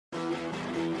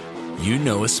You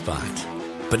know a spot,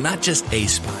 but not just a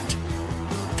spot,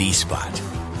 the spot.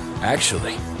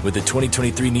 Actually, with the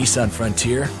 2023 Nissan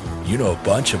Frontier, you know a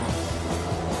bunch of them.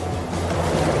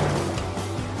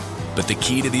 But the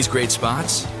key to these great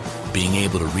spots? Being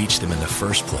able to reach them in the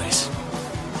first place.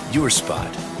 Your spot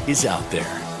is out there.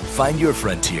 Find your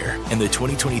Frontier in the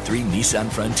 2023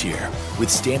 Nissan Frontier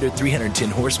with standard 310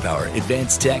 horsepower,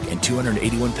 advanced tech, and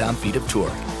 281 pound-feet of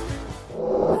torque.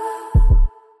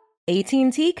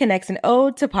 AT&T connects an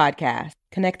ode to podcast.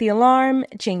 Connect the alarm,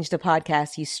 change the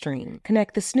podcast you stream.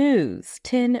 Connect the snooze,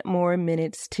 10 more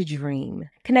minutes to dream.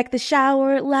 Connect the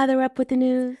shower, lather up with the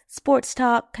news, sports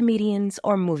talk, comedians,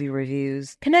 or movie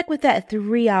reviews. Connect with that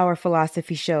 3-hour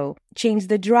philosophy show. Change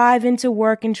the drive into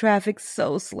work and traffic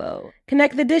so slow.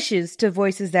 Connect the dishes to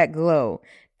voices that glow.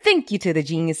 Thank you to the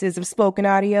geniuses of spoken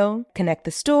audio. Connect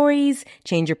the stories,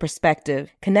 change your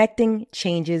perspective. Connecting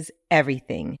changes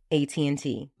everything.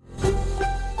 AT&T.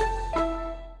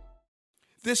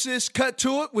 This is Cut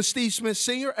to It with Steve Smith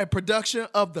Sr., a production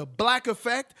of The Black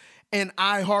Effect and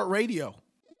iHeartRadio.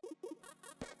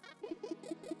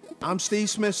 I'm Steve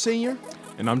Smith Sr.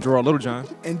 And I'm Gerard Littlejohn.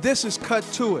 And this is Cut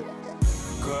to It.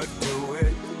 Cut to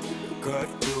it,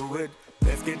 cut to it,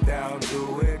 let's get down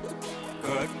to it,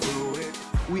 cut to it.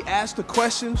 We ask the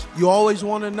questions you always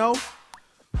want to know,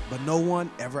 but no one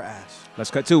ever asks.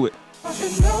 Let's cut to it.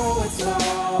 You know it's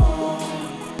on.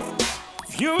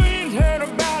 If you ain't heard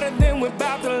about it, then we're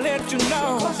about to let you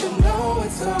know. Cause you know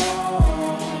it's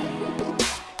on.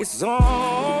 It's on.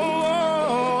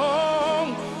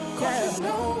 Cause you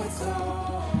know it's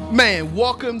on. Man,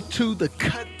 welcome to the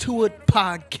Cut to It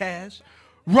podcast.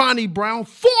 Ronnie Brown,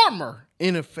 former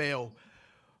NFL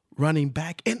running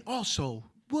back, and also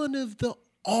one of the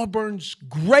Auburn's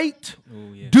great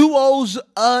duos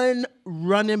in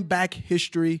running back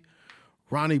history,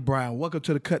 Ronnie Brown. Welcome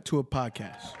to the Cut to It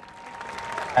podcast.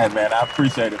 Hey, man, I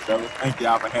appreciate it, fellas. Thank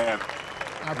y'all for having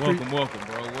me. Welcome,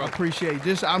 bro. I appreciate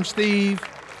this. I'm Steve.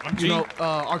 I'm G.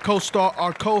 Our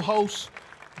co-host,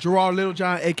 Gerard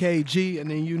Littlejohn, a.k.a. G,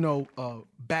 and then,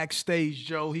 Backstage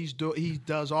Joe. He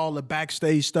does all the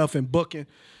backstage stuff and booking.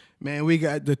 Man, we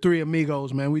got the three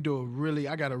amigos, man.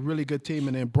 I got a really good team.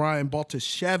 And then Brian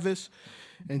Baltashevis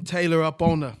and Taylor up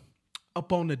on the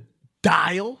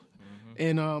dial.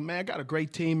 Mm-hmm. And, man, I got a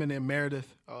great team. And then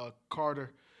Meredith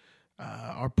Carter,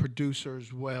 our producer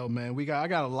as well, man. I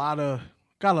got a lot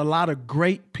of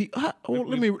great people.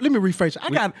 Let me rephrase it.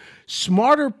 I got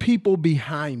smarter people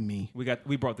behind me.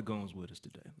 We brought the goons with us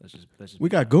today. Let's just we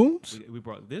got goons? We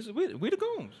brought this. We the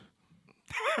goons.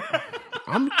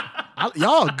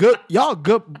 Y'all good.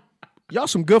 Y'all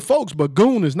some good folks, but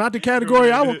goon is not the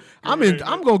category I'm in.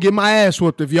 I'm gonna get my ass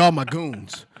whooped if y'all my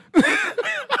goons.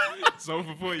 It's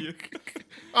over for you.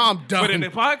 I'm done. But in the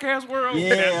podcast world,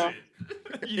 Yeah.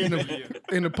 that's it.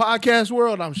 In the podcast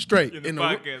world, I'm straight. In the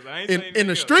podcast, I ain't saying in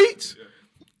the else. streets,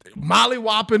 Molly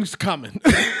Whopping's coming.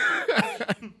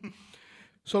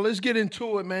 So let's get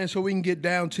into it, man, so we can get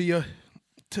down to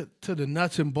the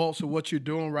nuts and bolts of what you're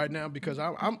doing right now, because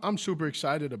I'm super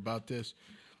excited about this,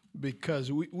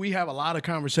 because we have a lot of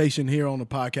conversation here on the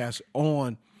podcast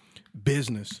on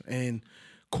business and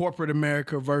corporate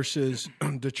America versus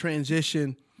the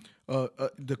transition,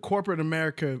 the corporate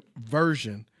America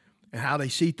version and how they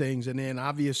see things, and then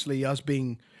obviously us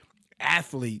being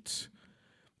athletes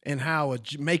and how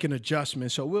making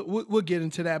adjustments. So we'll get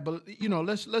into that, but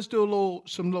let's do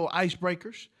some little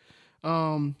icebreakers.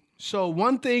 So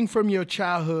one thing from your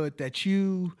childhood that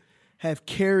you have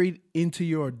carried into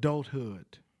your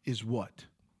adulthood is what?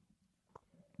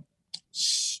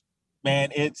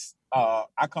 Man, it's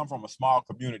I come from a small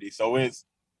community, so it's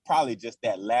probably just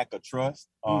that lack of trust.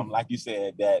 Like you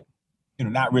said, that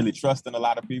not really trusting a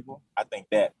lot of people. I think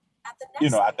that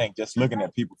I think just looking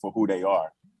at people for who they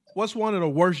are. What's one of the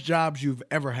worst jobs you've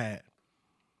ever had?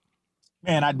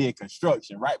 Man, I did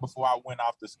construction right before I went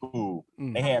off to school.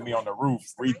 They had me on the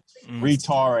roof,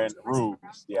 retarring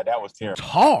roofs. Yeah, that was terrible.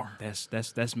 Tar?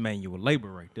 That's manual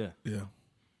labor right there. Yeah.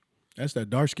 That's that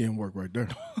dark skin work right there.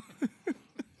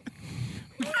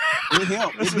 It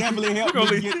helped. It definitely helped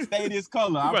me stay this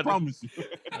color. I promise you.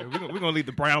 We're gonna leave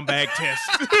the brown bag test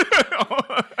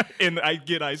and I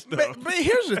get ice stuff. But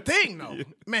here's the thing, though.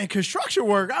 Man, construction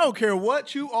work, I don't care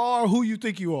what you are or who you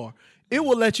think you are. It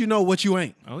will let you know what you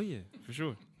ain't. Oh, yeah, for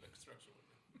sure.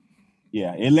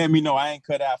 Yeah, it let me know I ain't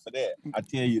cut out for that. I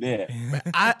tell you that. Man,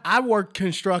 I worked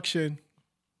construction.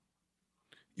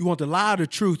 You want the lie or the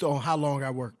truth on how long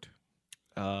I worked?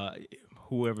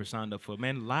 Whoever signed up for it,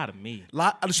 man, lie to me.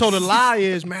 So the lie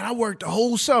is, man, I worked the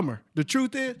whole summer. The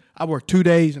truth is, I worked 2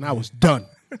 days and I was done.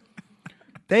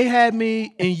 They had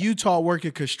me in Utah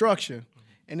working construction,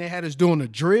 and they had us doing a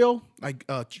drill, like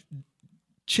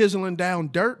chiseling down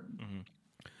dirt.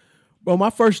 Bro, my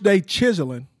first day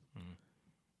chiseling,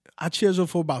 I chiseled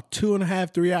for about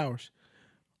 2.5, 3 hours.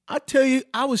 I tell you,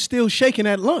 I was still shaking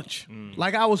at lunch,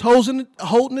 like I was holding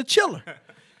a chiller.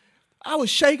 I was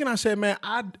shaking. I said, man,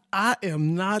 I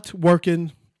am not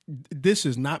working. This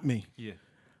is not me. Yeah.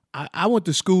 I went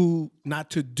to school not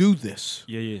to do this.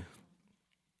 Yeah.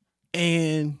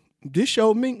 And this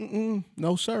showed me,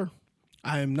 no, sir.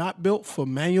 I am not built for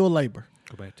manual labor.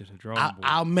 Go back to the drawing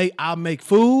board. I'll make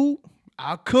food.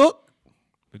 I'll cook.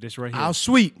 But this right here. I'll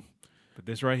sweep. But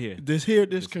this right here.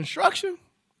 This construction,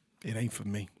 it ain't for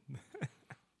me.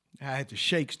 I had the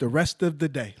shakes the rest of the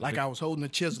day, like I was holding a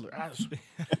chiseler. I was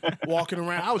walking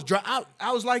around. I was dry.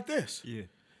 I was like this. Yeah.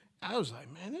 I was like,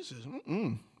 man, this is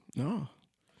no.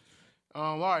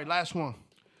 All right, last one.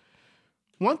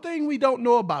 One thing we don't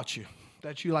know about you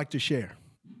that you like to share.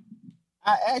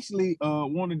 I actually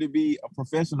wanted to be a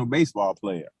professional baseball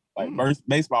player. Like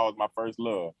baseball was my first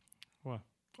love. Wow.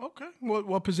 Okay.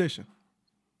 What position?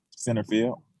 Center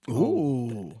field.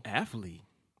 Ooh. Athlete.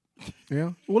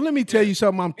 Yeah. Well, let me tell you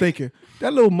something I'm thinking.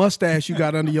 That little mustache you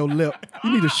got under your lip,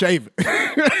 you need to shave it.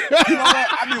 You know what?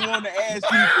 I've been wanting to ask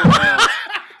you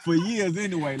for years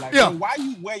anyway. Like, Yeah. so why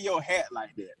you wear your hat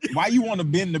like that? Why you want to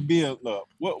bend the beard up?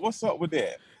 What's up with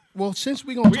that? Well, since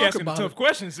we're going to We talk asking about tough it.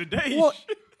 questions today.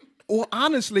 Well,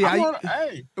 honestly,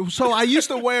 so I used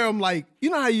to wear them like,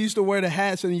 you know how you used to wear the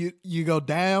hats and you go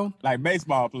down? Like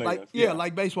baseball players. Like,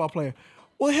 like baseball player.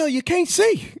 Well, hell, you can't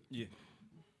see. Yeah.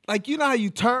 Like, you know how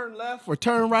you turn left or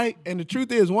turn right? And the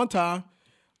truth is, one time,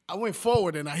 I went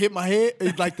forward and I hit my head,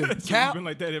 like the So cap. you've been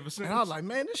like that ever since. And I was like,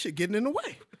 man, this shit getting in the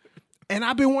way. And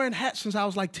I've been wearing hats since I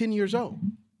was like 10 years old.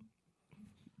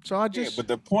 So I just, but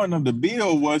the point of the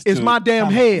bill was it's to my damn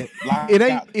kinda head. block It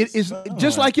ain't, out it the is sun.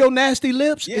 just like your nasty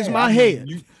lips, it's Yeah, my I mean,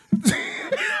 head.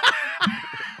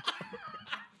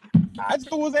 I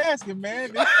just was asking,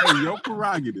 man. Hey, your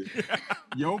prerogative.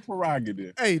 Your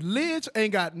prerogative. Hey, Lids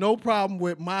ain't got no problem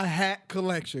with my hat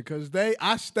collection because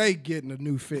I stay getting a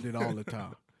new fitted all the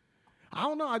time. I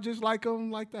don't know. I just like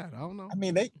them like that. I don't know. I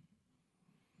mean, they.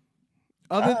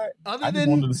 Other I just than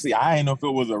wanted to see. I ain't know if it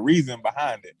was a reason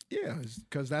behind it. yeah,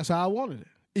 because that's how I wanted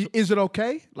it. Is it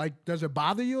okay? Like, does it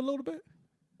bother you a little bit?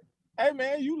 Hey,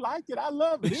 man, you liked it. I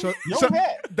love it. So- Your so-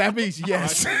 hat. That means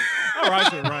yes. All right,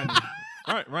 so Ronnie.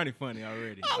 Ronnie funny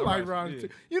already. I All like right, Ronnie yeah. too.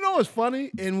 You know what's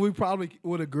funny, and we probably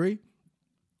would agree.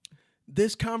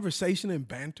 This conversation and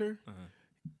banter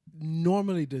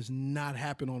normally does not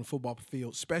happen on the football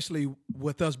field, especially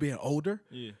with us being older.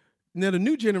 Yeah. Now the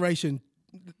new generation,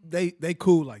 they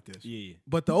cool like this. Yeah.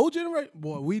 But the old generation,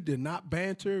 boy, we did not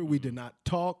banter. We did not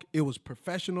talk. It was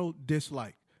professional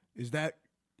dislike. Is that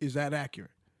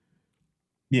accurate?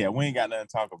 Yeah, we ain't got nothing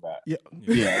to talk about. Yeah.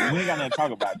 Yeah, we ain't got nothing to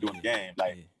talk about doing games.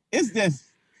 Like it's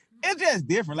just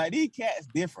different. Like these cats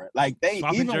different. Like they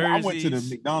Swapping even when I went to the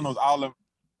jerseys. McDonald's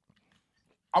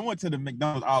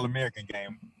All-American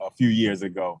game a few years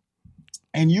ago.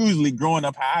 And usually growing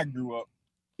up how I grew up,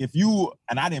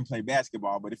 and I didn't play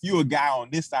basketball, but if you a guy on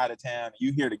this side of town and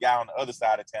you hear the guy on the other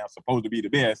side of town supposed to be the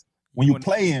best, when you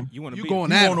play him, You want to You be going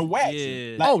you at want to him. wax Yeah.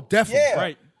 him. Like, Oh, definitely. yeah.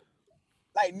 right.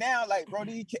 Like now, like bro,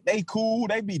 they cool.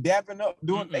 They be dapping up,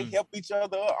 they help each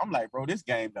other up. I'm like, bro, this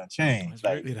game done changed. That's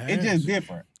Like right. It it's has. just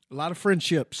different. A lot of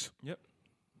friendships. Yep.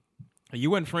 You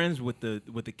wasn't friends with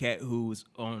the cat who's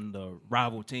on the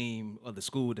rival team of the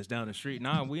school that's down the street.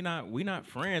 Nah, we not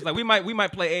friends. Like we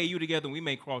might play AAU together and we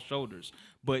may cross shoulders,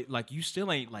 but like you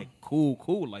still ain't like cool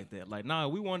like that. Like nah,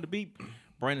 we wanted to be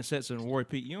Brandon Setzer and Roy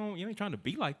Pete. You ain't trying to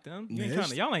be like them. You ain't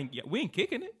Yes. trying to. We ain't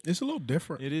kicking it. It's a little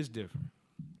different. It is different.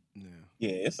 Yeah,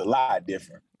 it's a lot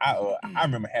different. I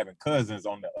remember having cousins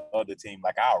on the other team,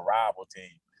 like our rival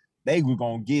team. They were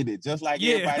gonna get it just like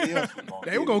Yeah. everybody else was gonna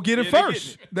They get were gonna get it Yeah, they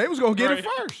first. getting They was gonna get it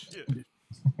Right.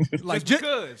 first. Like, Just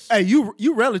because. hey,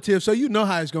 you relative, so you know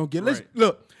how it's gonna get. Let's Right.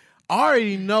 look. I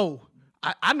already know.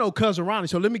 I know cousin Ronnie,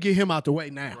 so let me get him out the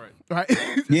way now. Right.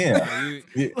 Yeah.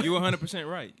 You 100%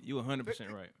 right. You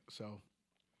 100% right. So,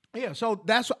 yeah. So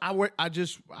that's what I wear. I've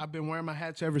been wearing my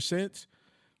hats ever since.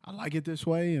 I like it this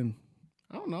way, and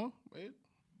I don't know.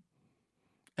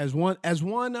 As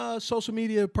one social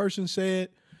media person said,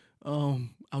 I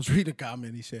was reading a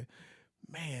comment. He said,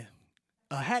 "Man,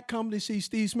 a hat company sees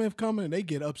Steve Smith coming and they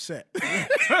get upset."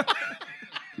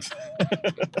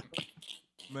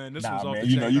 Man, this was Nah, off man, the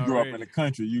you know, chain you grew up already. in the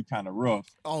country, you kind of rough.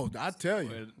 Oh, I tell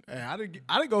you, hey, I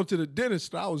didn't go to the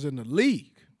dentist. I was in the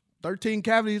league. 13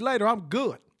 cavities later, I'm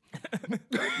good.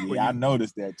 Yeah, I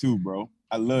noticed that too, bro.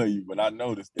 I love you, but I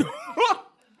noticed that.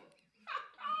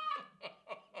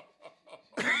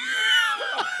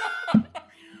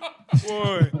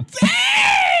 Boy.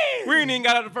 We ain't even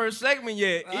got out the first segment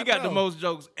yet. He got the most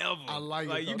jokes ever. I like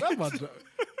it. you That's my dog.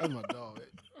 That's my dog.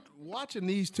 Watching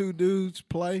these two dudes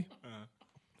play,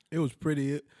 it was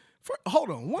pretty. Hold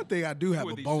on. One thing I do have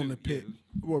a bone to pick.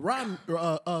 Well, Ron,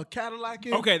 Cadillac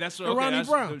is. Okay, that's okay. Ronnie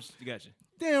Brown. Gotcha.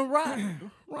 Damn,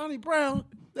 Ronnie Brown.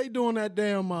 They doing that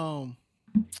damn. What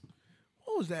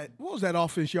was that? What was that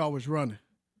offense y'all was running?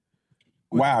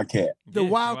 Wildcat. The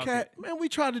Wildcat. Man, we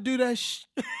tried to do that.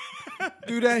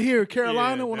 Do that here in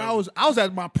Carolina when I was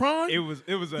at my prime. It was.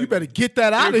 You better get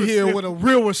that out of here with a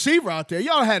real receiver out there.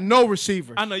 Y'all had no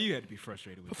receivers. I know you had to be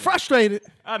frustrated with that. Frustrated.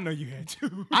 I know you had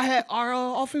to. I had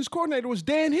our offense coordinator was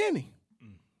Dan Henney.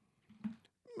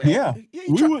 Yeah.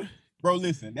 Bro,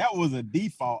 listen, that was a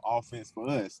default offense for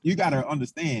us. You got to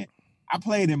understand, I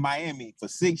played in Miami for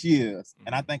 6 years,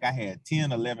 and I think I had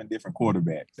 10, 11 different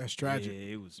quarterbacks. That's tragic.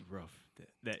 Yeah, it was rough.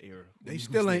 That era. They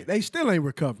still ain't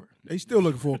recovered. They still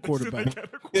looking for a quarterback.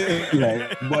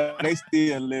 Yeah, but they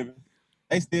still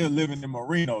living in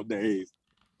Marino days.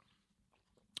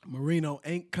 Marino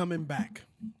ain't coming back.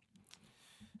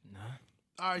 Nah.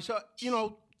 All right, so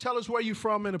tell us where you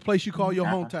from and the place you call your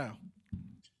hometown.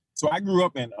 So I grew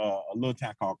up in a little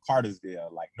town called Cartersville,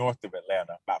 like north of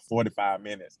Atlanta, about 45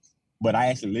 minutes. But I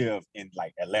actually live in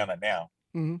like Atlanta now.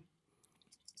 Mm-hmm.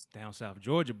 Down South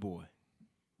Georgia boy.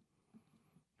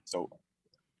 So,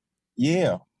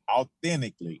 yeah,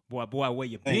 authentically. Boy, where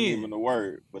you Ain't been? even the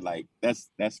word, but like that's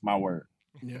my word.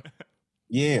 Yeah.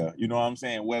 Yeah, you know what I'm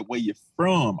saying? Where you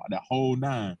from? The whole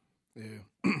nine. Yeah.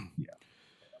 Yeah.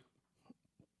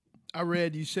 I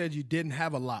read you said you didn't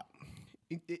have a lot.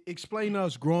 Explain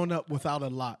us growing up without a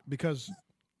lot, because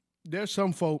there's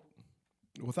some folk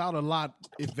without a lot,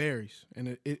 it varies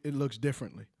and it looks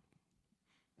differently.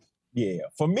 Yeah.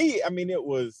 For me, I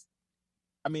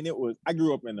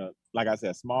grew up in like I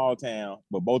said, small town,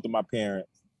 but both of my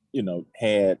parents,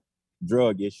 had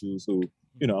drug issues who,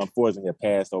 unfortunately have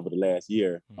passed over the last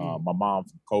year. Mm-hmm. My mom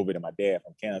from COVID and my dad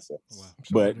from cancer. Wow.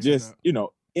 But just,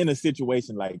 in a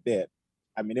situation like that,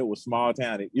 it was small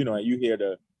town. You hear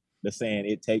the saying,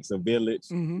 it takes a village.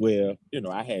 Mm-hmm. Where,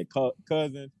 I had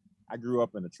cousins. I grew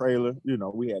up in a trailer.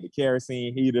 We had the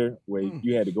kerosene heater where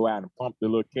you had to go out and pump the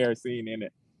little kerosene in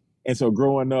it. And so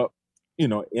growing up,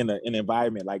 in an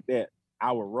environment like that,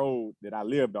 our road that I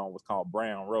lived on was called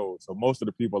Brown Road. So most of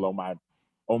the people on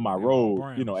my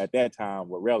road, at that time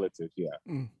were relatives. Yeah.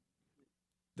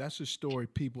 That's a story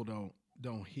people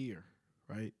don't hear,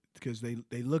 right? Because they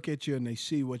look at you and they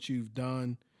see what you've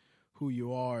done, who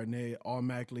you are, and they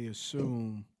automatically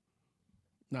assume,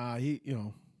 nah,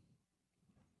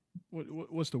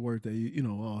 what's the word that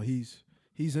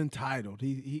he's entitled.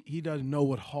 He doesn't know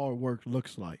what hard work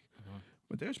looks like.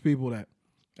 But there's people that,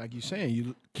 like you're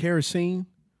saying, kerosene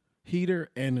heater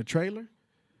and the trailer.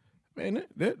 Man,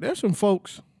 there's some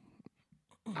folks.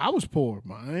 I was poor,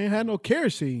 man. I ain't had no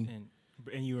kerosene.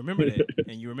 And you remember that,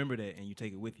 and you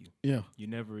take it with you. Yeah. You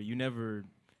never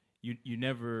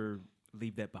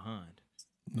leave that behind.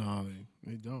 No,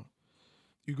 they don't.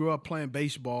 You grew up playing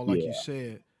baseball, like you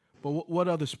said. But what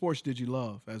other sports did you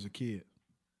love as a kid?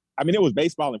 It was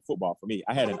baseball and football for me.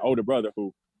 I had an older brother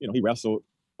who, he wrestled.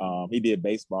 He did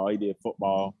baseball, he did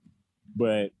football,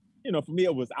 but for me I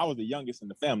was the youngest in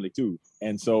the family too,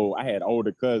 and so I had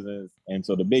older cousins, and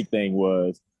so the big thing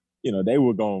was, they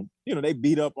were going, they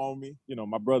beat up on me.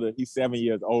 My brother, he's 7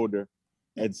 years older,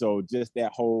 and so just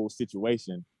that whole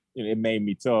situation, it made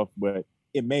me tough, but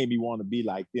it made me want to be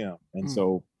like them, and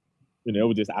so, it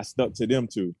was just I stuck to them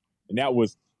too, and that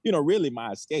was, really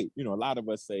my escape. A lot of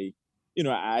us say,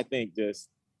 I think just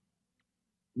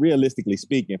realistically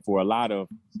speaking, for a lot of,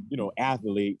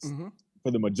 athletes,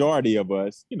 for the majority of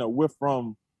us, we're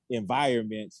from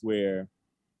environments where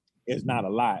there's not a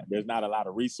lot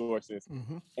of resources.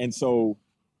 And so,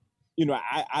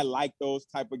 I like those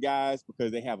type of guys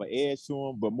because they have an edge to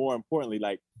them. But more importantly,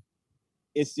 like,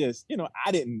 it's just,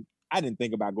 I didn't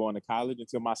think about going to college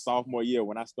until my sophomore year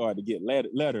when I started to get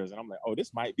letters. And I'm like, oh,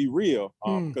 this might be real,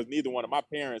 because neither one of my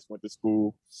parents went to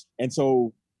school. And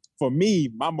so, for me,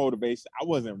 my motivation, I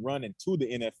wasn't running to the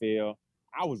NFL.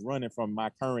 I was running from my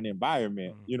current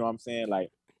environment. You know what I'm saying? Like,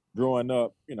 growing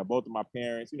up, both of my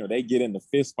parents, they get into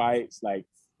fist fights. Like,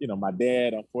 my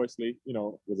dad, unfortunately,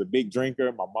 was a big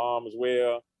drinker. My mom as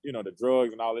well, the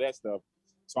drugs and all of that stuff.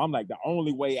 So I'm like, the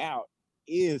only way out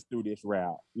is through this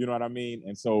route. You know what I mean?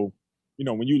 And so,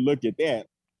 when you look at that,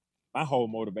 my whole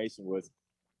motivation was,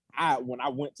 when I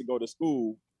went to go to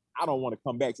school, I don't want to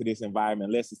come back to this environment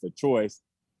unless it's a choice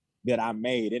that I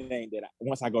made. It ain't that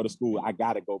once I go to school, I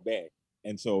got to go back.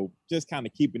 And so just kind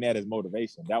of keeping that as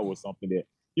motivation, that was something that,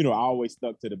 I always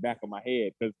stuck to the back of my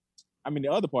head, because I mean,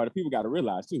 the other part of people got to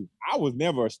realize too, I was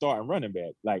never a starting running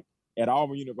back. Like at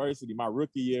Auburn University, my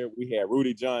rookie year, we had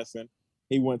Rudy Johnson.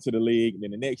 He went to the league. And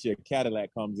then the next year,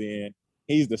 Cadillac comes in.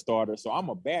 He's the starter. So I'm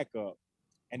a backup.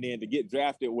 And then to get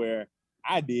drafted where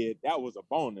I did, that was a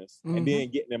bonus. Mm-hmm. And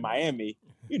then getting in Miami,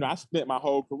 you know, I spent my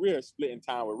whole career splitting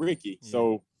time with Ricky. Yeah.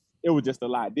 So it was just a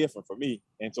lot different for me.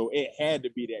 And so it had to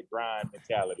be that grind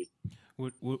mentality.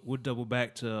 We'll double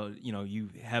back to, you know, you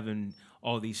having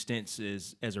all these stints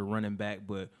as a running back,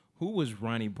 but who was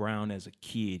Ronnie Brown as a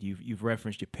kid? You've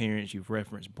referenced your parents, you've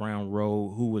referenced Brown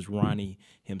Road. Who was Ronnie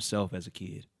himself as a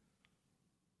kid?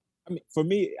 I mean, for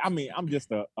me, I'm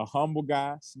just a humble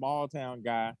guy, small town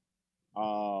guy,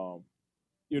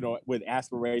 you know, with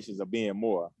aspirations of being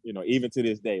more, you know, even to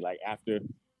this day. Like after, you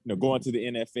know, going to the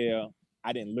NFL,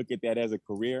 I didn't look at that as a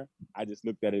career. I just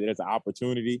looked at it as an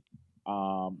opportunity.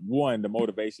 One, the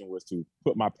motivation was to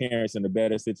put my parents in a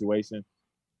better situation,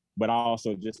 but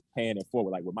also just paying it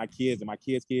forward. Like with my kids and my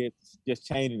kids' kids, just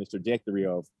changing the trajectory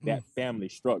of that family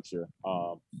structure.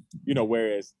 You know,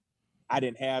 whereas I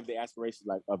didn't have the aspirations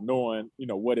like of knowing, you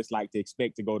know, what it's like to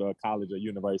expect to go to a college or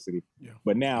university. Yeah.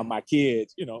 But now my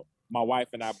kids, you know, my wife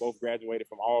and I both graduated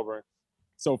from Auburn.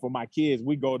 So for my kids,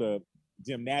 we go to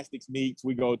gymnastics meets,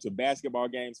 we go to basketball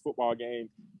games, football games.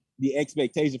 The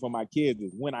expectation for my kids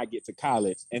is when I get to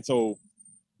college. And so,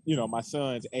 you know, my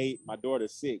son's 8, my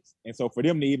daughter's 6. And so for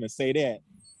them to even say that,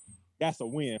 that's a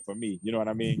win for me. You know what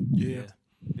I mean? Yeah,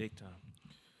 big time.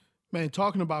 Man,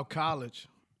 talking about college,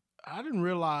 I didn't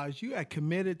realize you had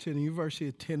committed to the University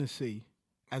of Tennessee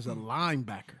as a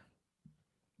linebacker.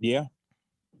 Yeah.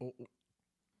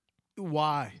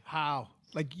 Why? How?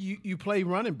 Like you play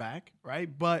running back, right?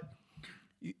 But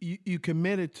you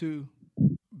committed to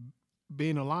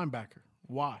being a linebacker.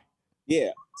 Why?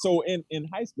 Yeah. So in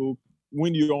high school,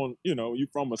 when you're on, you know, you're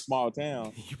from a small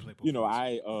town, you know,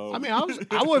 I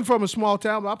wasn't from a small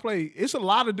town, but it's a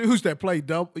lot of dudes that play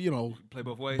double, you know, play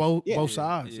both ways, both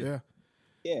sides. Yeah.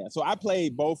 Yeah. So I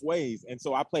played both ways. And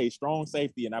so I played strong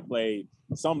safety and I played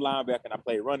some linebacker and I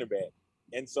played running back.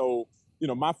 And so, you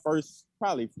know, my first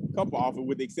probably couple offers,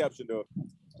 with the exception of,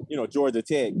 you know, Georgia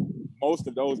Tech, most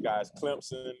of those guys,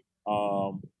 Clemson,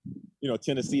 you know,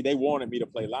 Tennessee, they wanted me to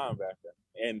play linebacker.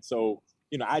 And so,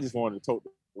 you know, I just wanted to tote the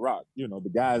rock. You know, the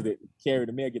guys that carry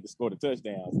the mail get to score the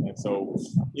touchdowns. And so,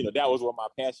 you know, that was where my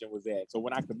passion was at. So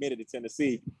when I committed to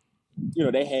Tennessee, you know,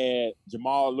 they had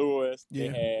Jamal Lewis.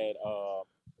 Yeah. They had,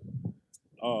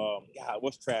 God,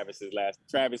 what's Travis's last?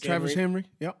 Travis Henry.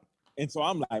 Yep. And so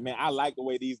I'm like, man, I like the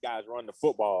way these guys run the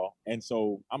football. And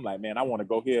so I'm like, man, I want to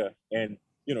go here. And,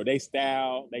 you know, they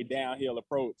downhill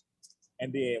approach.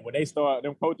 And then when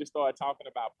them coaches started talking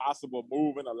about possible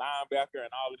moving a linebacker and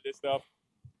all of this stuff,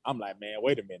 I'm like, man,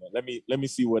 wait a minute. Let me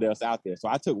see what else out there. So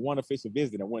I took one official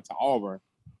visit and went to Auburn.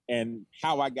 And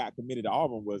how I got committed to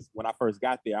Auburn was when I first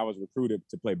got there, I was recruited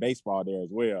to play baseball there as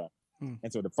well.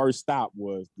 And so the first stop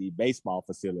was the baseball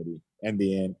facility, and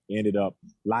then ended up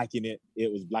liking it.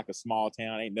 It was like a small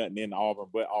town, ain't nothing in Auburn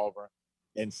but Auburn.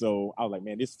 And so I was like,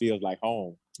 man, this feels like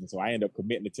home. And so I ended up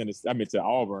committing to Tennessee. I mean, to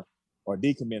Auburn, or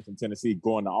decommitting from Tennessee,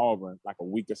 going to Auburn like a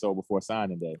week or so before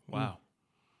signing day. Wow.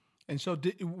 And so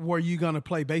were you going to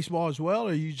play baseball as well,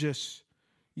 or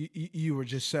you were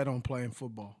just set on playing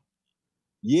football?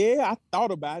 Yeah, I thought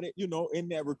about it. You know, in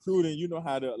that recruiting, you know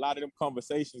how a lot of them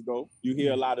conversations go. You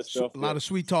hear a lot of stuff. A lot of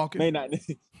sweet talking. A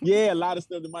lot of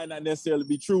stuff that might not necessarily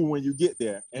be true when you get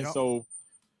there. And so,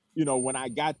 you know, when I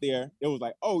got there, it was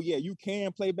like, oh, yeah, you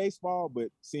can play baseball, but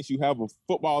since you have a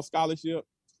football scholarship,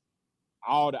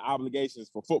 all the obligations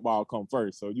for football come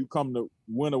first. So you come to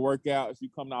winter workouts, you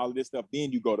come to all of this stuff,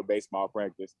 then you go to baseball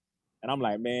practice. And I'm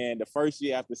like, man, the first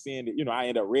year after seeing it, you know, I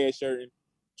ended up redshirting,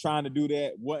 trying to do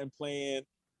that, wasn't playing,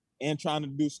 and trying to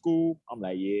do school. I'm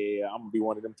like, yeah, I'm gonna be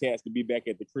one of them cats to be back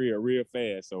at the crib real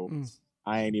fast. So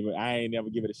I ain't never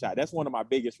give it a shot. That's one of my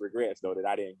biggest regrets, though, that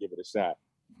I didn't give it a shot.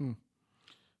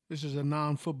 This is a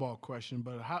non-football question,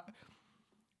 but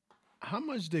how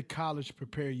much did college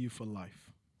prepare you for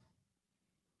life?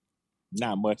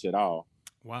 Not much at all.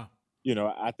 Wow. You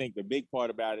know, I think the big part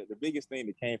about it, the biggest thing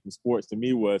that came from sports to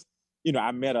me was, you know,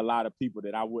 I met a lot of people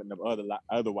that I wouldn't have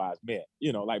otherwise met.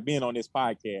 You know, like being on this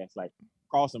podcast, like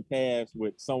crossing paths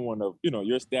with someone of, you know,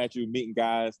 your stature, meeting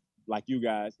guys like you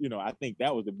guys. You know, I think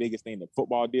that was the biggest thing that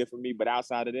football did for me. But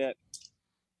outside of that,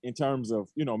 in terms of,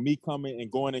 you know, me coming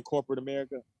and going in corporate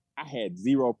America, I had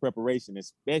zero preparation,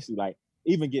 especially like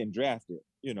even getting drafted.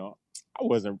 You know, I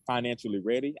wasn't financially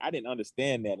ready. I didn't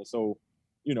understand that. And so,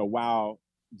 you know, while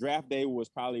draft day was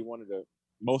probably one of the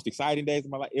most exciting days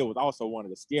of my life, it was also one of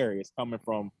the scariest coming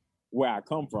from where I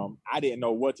come from. I didn't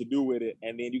know what to do with it.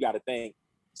 And then you got to think,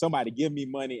 somebody give me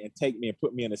money and take me and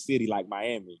put me in a city like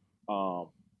Miami.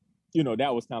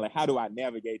 That was kind of like, how do I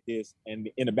navigate this? And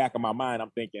in the back of my mind,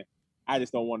 I'm thinking, I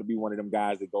just don't want to be one of them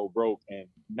guys that go broke and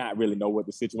not really know what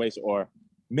the situation or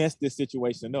mess this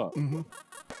situation up. Mm-hmm.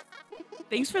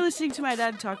 Thanks for listening to my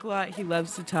dad talk a lot. He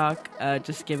loves to talk.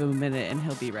 Just give him a minute and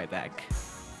he'll be right back.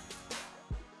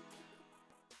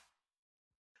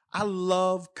 I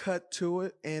love Cut to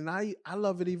It, and I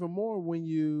love it even more when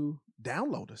you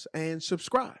download us and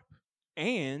subscribe.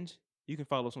 And you can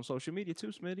follow us on social media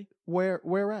too, Smitty.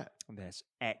 Where at? That's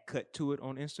at Cut To It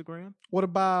on Instagram. What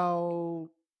about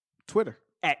Twitter?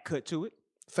 At Cut To It.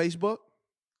 Facebook?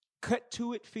 Cut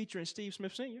To It featuring Steve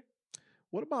Smith Sr.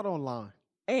 What about online?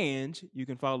 And you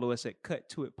can follow us at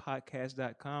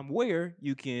cuttoitpodcast.com, where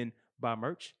you can buy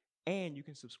merch and you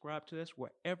can subscribe to us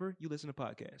wherever you listen to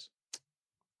podcasts.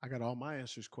 I got all my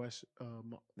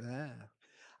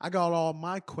I got all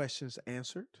my questions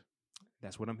answered.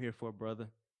 That's what I'm here for, brother.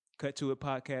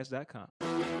 Cuttoitpodcast.com.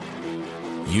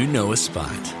 You know a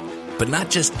spot, but not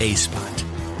just a spot,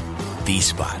 the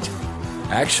spot.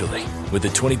 Actually, with the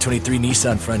 2023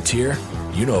 Nissan Frontier,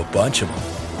 you know a bunch of them.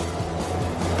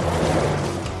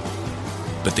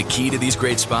 But the key to these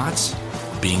great spots?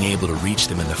 Being able to reach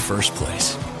them in the first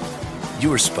place.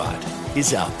 Your spot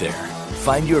is out there.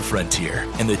 Find your Frontier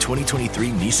in the 2023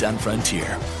 Nissan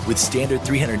Frontier with standard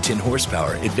 310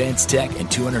 horsepower, advanced tech, and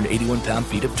 281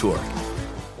 pound-feet of torque.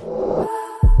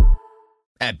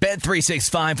 At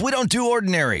Bet365, we don't do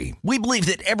ordinary. We believe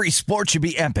that every sport should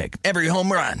be epic. Every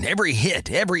home run, every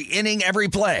hit, every inning, every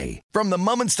play. From the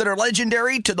moments that are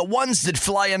legendary to the ones that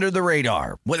fly under the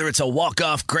radar. Whether it's a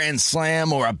walk-off grand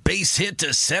slam or a base hit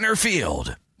to center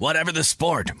field. Whatever the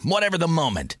sport, whatever the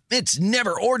moment, it's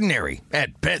never ordinary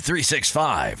at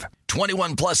Bet365.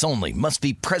 21 plus only. Must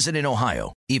be present in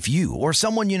Ohio. If you or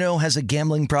someone you know has a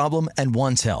gambling problem and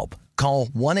wants help, call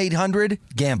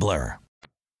 1-800-GAMBLER.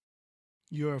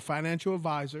 You're a financial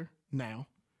advisor now,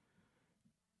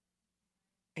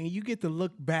 and you get to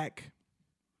look back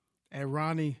at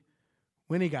Ronnie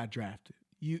when he got drafted.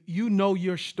 You know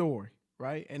your story,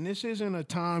 right? And this isn't a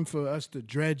time for us to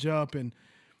dredge up and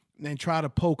try to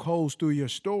poke holes through your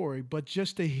story, but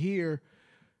just to hear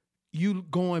you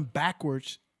going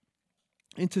backwards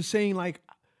into saying, like,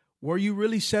 were you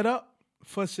really set up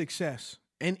for success?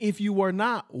 And if you were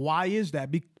not, why is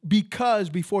that? Because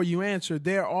before you answer,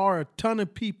 there are a ton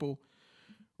of people,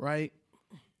 right?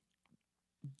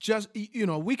 Just,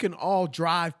 we can all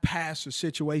drive past a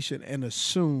situation and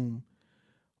assume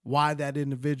why that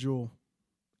individual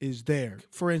is there.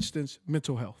 For instance,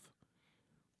 mental health,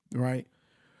 right?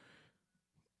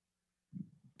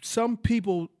 Some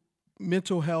people,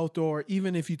 mental health, or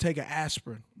even if you take an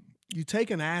aspirin, you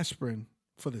take an aspirin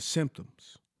for the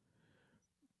symptoms.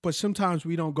 But sometimes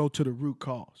we don't go to the root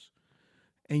cause.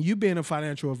 And you being a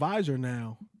financial advisor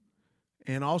now,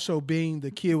 and also being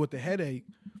the kid with the headache,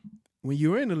 when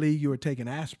you were in the league, you were taking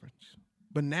aspirins.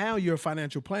 But now you're a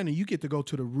financial planner, you get to go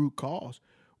to the root cause.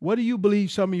 What do you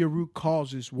believe some of your root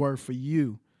causes were for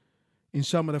you in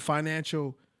some of the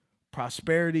financial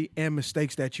prosperity and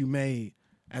mistakes that you made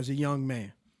as a young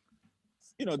man?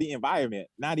 The environment,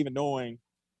 not even knowing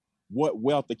what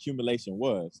wealth accumulation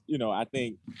was. I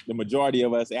think the majority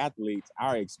of us athletes,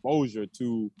 our exposure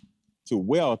to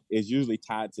wealth is usually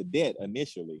tied to debt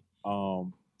initially.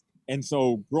 And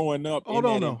so growing up in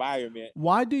that environment.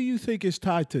 Why do you think it's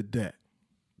tied to debt?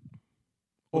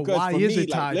 Or because why is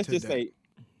it tied to debt?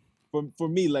 For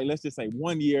me, let's just say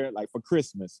 1 year, like for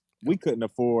Christmas, we couldn't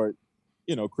afford,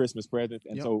 Christmas presents.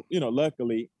 And so,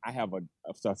 luckily I have a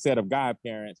set of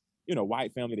godparents,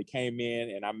 white family that came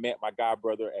in, and I met my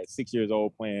godbrother at 6 years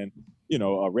old playing,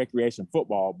 recreation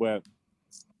football. But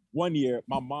 1 year,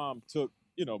 my mom took,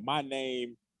 my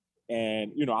name,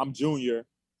 and, I'm junior.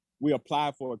 We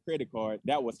applied for a credit card.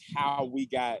 That was how we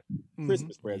got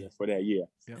Christmas presents for that year.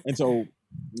 Yep. And so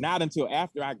not until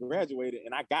after I graduated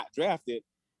and I got drafted,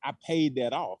 I paid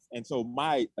that off. And so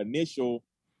my initial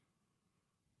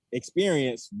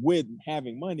experience with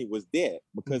having money was debt,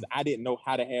 because I didn't know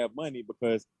how to have money,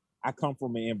 because I come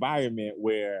from an environment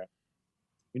where,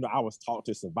 I was taught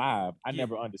to survive. I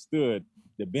never understood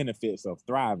the benefits of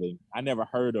thriving. I never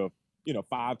heard of,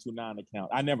 529 account.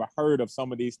 I never heard of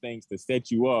some of these things to set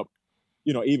you up,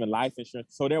 even life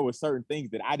insurance. So there were certain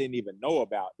things that I didn't even know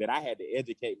about that I had to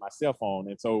educate myself on.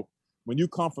 And so when you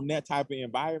come from that type of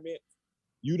environment,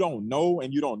 you don't know,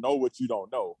 and you don't know what you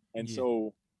don't know. And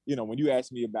so, when you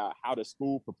ask me about how does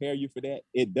school prepare you for that,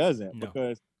 it doesn't,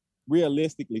 because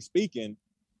realistically speaking,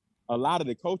 a lot of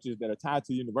the coaches that are tied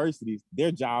to universities,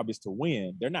 their job is to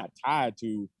win. They're not tied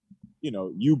to,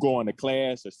 you going to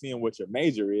class or seeing what your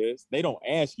major is. They don't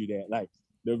ask you that. Like,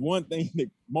 the one thing that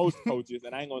most coaches,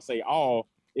 and I ain't gonna say all,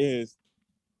 is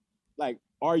like,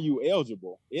 are you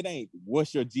eligible? It ain't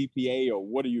what's your GPA or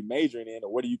what are you majoring in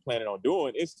or what are you planning on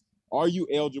doing? It's, are you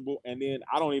eligible? And then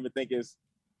I don't even think it's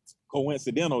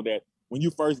coincidental that when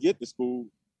you first get to school,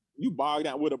 you bogged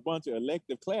down with a bunch of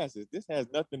elective classes. This has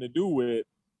nothing to do with,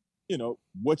 you know,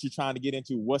 what you're trying to get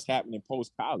into, what's happening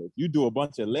post-college. You do a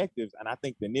bunch of electives, and I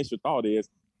think the initial thought is,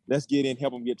 let's get in,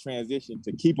 help them get transitioned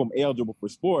to keep them eligible for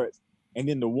sports. And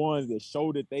then the ones that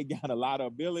show that they got a lot of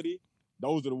ability,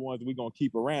 those are the ones we're going to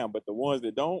keep around. But the ones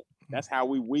that don't, that's how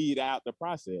we weed out the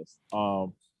process.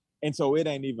 And so it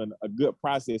ain't even a good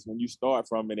process when you start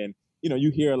from it. And, you know,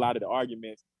 you hear a lot of the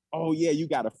arguments, oh, yeah, you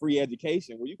got a free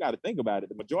education. Well, you got to think about it.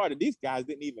 The majority of these guys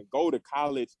didn't even go to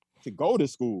college to go to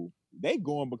school. They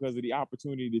going because of the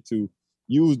opportunity to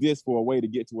use this for a way to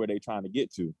get to where they're trying to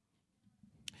get to.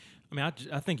 I mean,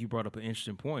 I think you brought up an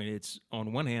interesting point. It's,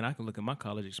 on one hand, I can look at my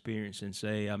college experience and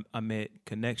say I met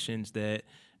connections that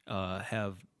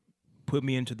have put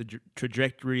me into the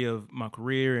trajectory of my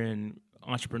career and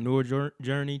entrepreneur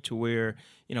journey to where,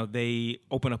 you know, they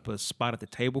open up a spot at the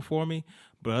table for me.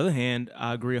 But on the other hand,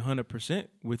 I agree 100%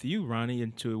 with you, Ronnie,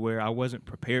 into where I wasn't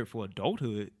prepared for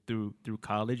adulthood through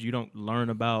college. You don't learn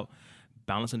about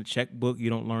balancing the checkbook. You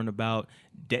don't learn about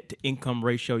debt to income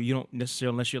ratio. You don't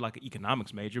necessarily, unless you're like an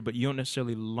economics major, but you don't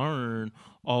necessarily learn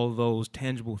all those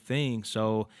tangible things.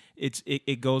 So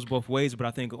it goes both ways. But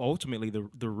I think ultimately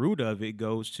the root of it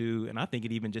goes to, and I think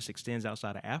it even just extends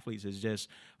outside of athletes, is just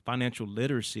financial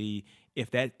literacy. If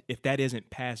that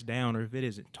isn't passed down or if it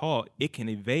isn't taught, it can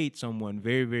evade someone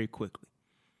very, very quickly.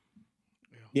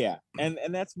 Yeah, and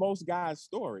that's most guys'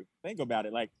 story. Think about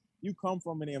it. Like, you come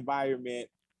from an environment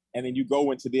and then you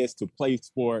go into this to play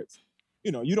sports.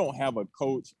 You know, you don't have a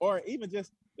coach, or even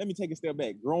just, let me take a step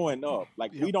back. Growing up,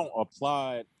 like, we don't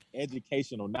applaud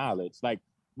educational knowledge. Like,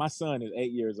 my son is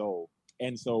 8 years old.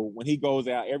 And so when he goes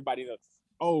out, everybody knows,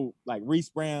 oh, like Reese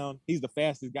Brown, he's the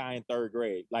fastest guy in third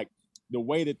grade. Like, the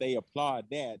way that they applaud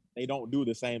that, they don't do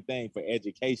the same thing for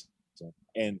education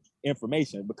and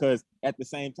information. Because at the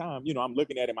same time, you know, I'm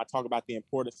looking at him, I talk about the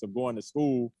importance of going to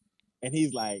school, and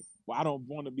he's like, well, I don't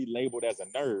want to be labeled as a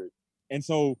nerd. And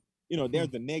so, you know,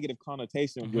 there's a negative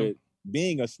connotation with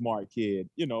being a smart kid,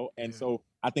 you know, and so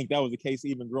I think that was the case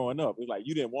even growing up. It's like,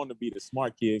 you didn't want to be the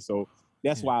smart kid, so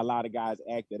that's why a lot of guys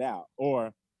acted out.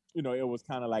 Or, you know, it was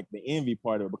kind of like the envy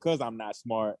part of it. Because I'm not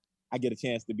smart, I get a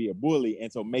chance to be a bully,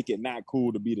 and so make it not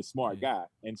cool to be the smart guy.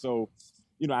 And so,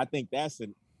 you know, I think that's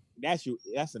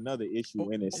another issue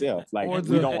in itself. Like,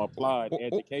 we don't applaud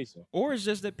education. Or it's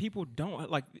just that people don't,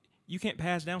 like, you can't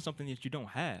pass down something that you don't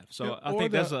have. So I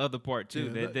think that's the other part too.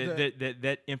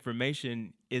 That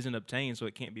information isn't obtained, so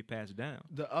it can't be passed down.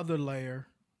 The other layer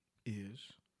is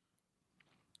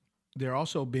they're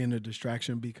also being a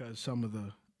distraction because some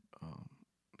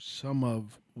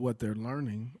of what they're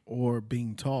learning or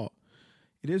being taught,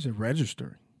 it isn't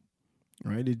registering,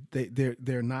 right?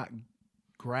 They're not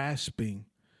grasping,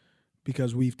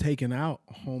 because we've taken out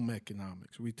home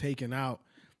economics. We've taken out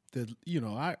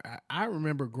I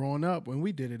remember growing up when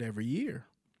we did it every year.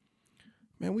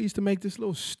 Man, we used to make this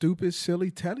little stupid, silly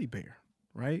teddy bear,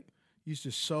 right? Used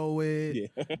to sew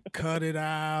it, cut it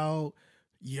out,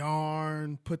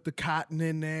 yarn, put the cotton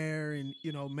in there, and,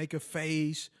 you know, make a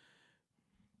face.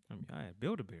 I mean, I had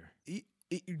Build-A-Bear.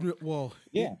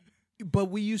 But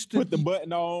we used to put the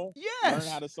button on. Yes.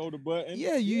 Learn how to sew the button.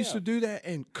 Yeah, you used to do that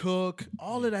and cook,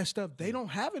 all of that stuff. They don't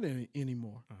have it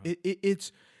anymore.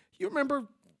 It's, you remember,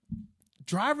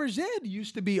 driver's ed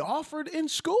used to be offered in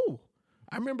school.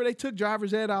 I remember they took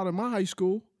driver's ed out of my high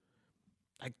school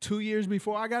like 2 years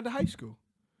before I got to high school.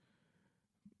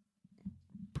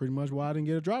 Pretty much why I didn't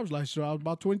get a driver's license until I was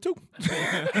about 22.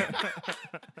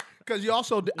 Because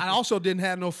I also didn't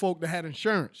have no folk that had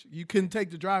insurance. You couldn't take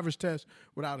the driver's test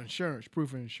without insurance,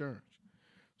 proof of insurance.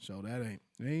 So that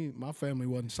ain't my family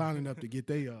wasn't signing up to get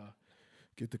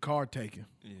the car taken.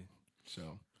 Yeah.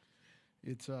 So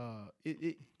it's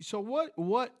so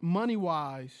what money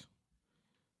wise,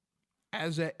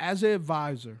 as an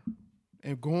advisor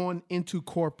and going into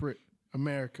corporate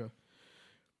America,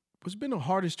 what's been the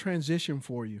hardest transition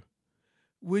for you?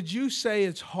 Would you say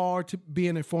it's hard to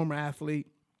being a former athlete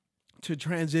to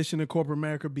transition to corporate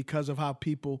America because of how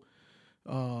people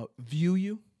view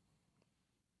you?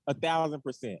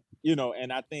 1,000%. You know,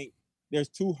 and I think there's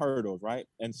two hurdles, right?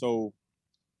 And so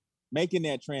making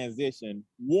that transition,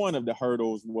 one of the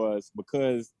hurdles was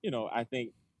because, you know, I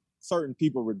think certain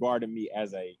people regarded me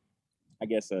as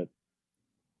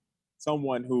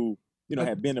someone who, you know,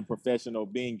 had been a professional,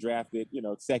 being drafted, you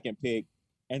know, second pick.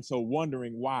 And so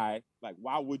wondering why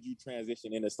would you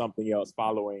transition into something else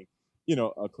following,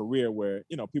 a career where,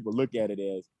 people look at it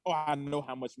as, oh, I know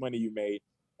how much money you made.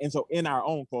 And so in our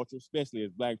own culture, especially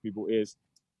as Black people, is,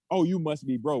 oh, you must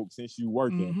be broke since you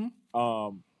working.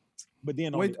 But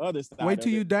then on the other side, wait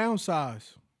till you downsize.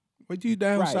 Wait till you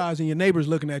downsize and your neighbor's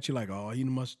looking at you like, oh, he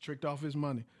must have tricked off his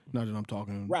money. Not that I'm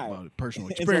talking about personal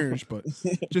experience, but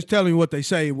just telling you what they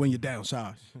say when you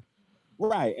downsize.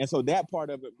 Right. And so that part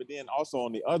of it, but then also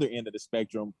on the other end of the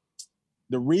spectrum,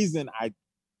 the reason I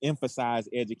emphasize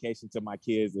education to my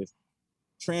kids is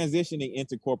transitioning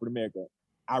into corporate America.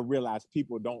 I realize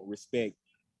people don't respect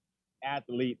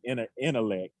athlete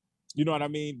intellect. You know what I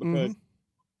mean? Because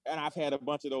and I've had a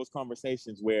bunch of those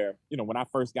conversations where, when I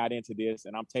first got into this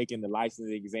and I'm taking the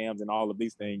licensing exams and all of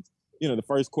these things, the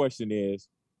first question is,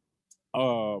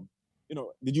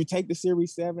 did you take the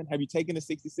Series 7? Have you taken the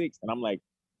 66? And I'm like,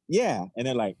 yeah. And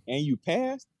they're like, and you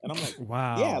passed? And I'm like,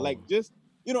 wow. Yeah, like just,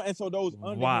 and so those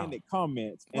underhanded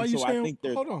comments. And so I think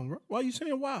there's... Hold on. Why are you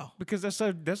saying wow? Because that's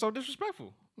so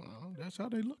disrespectful. Well, that's how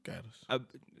they look at us.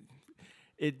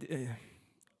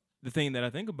 The thing that I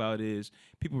think about is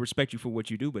people respect you for what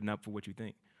you do, but not for what you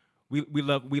think. We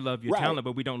love your talent,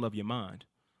 but we don't love your mind.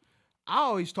 I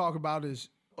always talk about is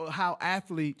how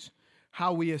athletes,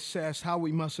 how we assess, how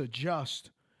we must adjust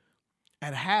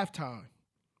at halftime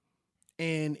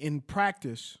and in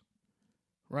practice,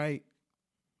 right?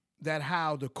 That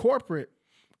how the corporate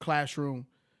classroom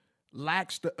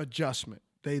lacks the adjustment.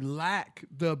 They lack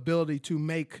the ability to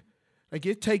make. Like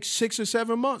it takes 6 or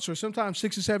 7 months or sometimes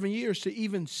 6 or 7 years to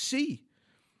even see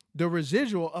the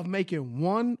residual of making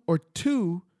 1 or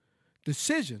 2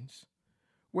 decisions,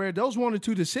 where those 1 or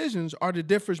 2 decisions are the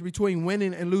difference between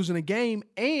winning and losing a game.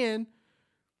 And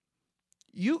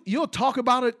you'll talk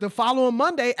about it the following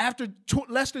Monday after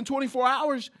less than 24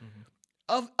 hours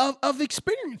of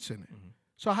experiencing it.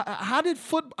 So how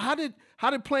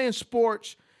did playing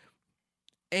sports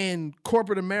and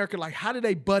corporate America, like how did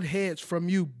they butt heads from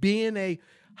you being a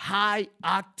high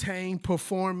octane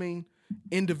performing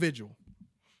individual?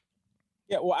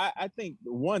 Yeah, well, I think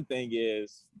the one thing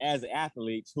is, as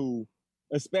athletes who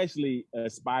especially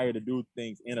aspire to do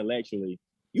things intellectually,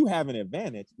 you have an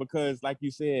advantage because, like you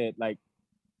said, like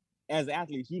as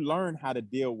athletes, you learn how to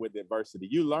deal with adversity.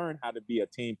 You learn how to be a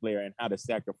team player and how to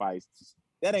sacrifice.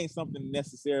 That ain't something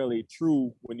necessarily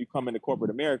true when you come into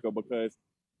corporate America because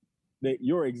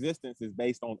your existence is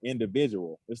based on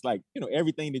individual. It's like,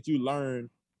 everything that you learn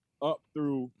up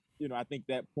through, I think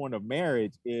that point of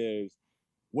marriage is,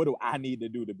 what do I need to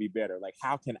do to be better? Like,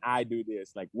 how can I do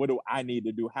this? Like, what do I need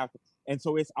to do? And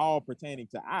so it's all pertaining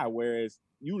to I, whereas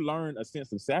you learn a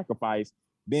sense of sacrifice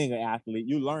being an athlete.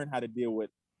 You learn how to deal with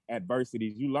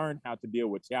adversities. You learn how to deal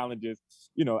with challenges.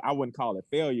 I wouldn't call it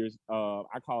failures.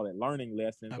 I call it learning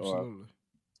lessons. Absolutely. Or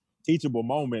teachable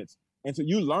moments. And so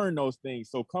you learn those things.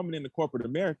 So coming into corporate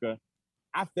America,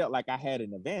 I felt like I had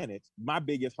an advantage. My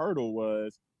biggest hurdle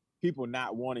was people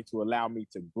not wanting to allow me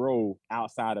to grow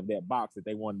outside of that box that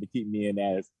they wanted to keep me in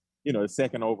as, the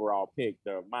second overall pick,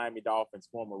 the Miami Dolphins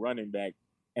former running back,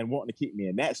 and wanting to keep me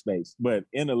in that space. But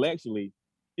intellectually,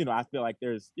 I feel like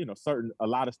there's, a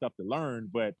lot of stuff to learn,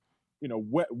 but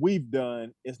what we've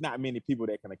done, it's not many people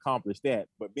that can accomplish that.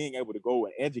 But being able to go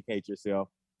and educate yourself,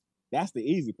 that's the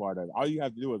easy part of it. All you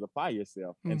have to do is apply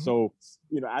yourself. And so,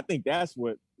 I think that's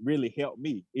what really helped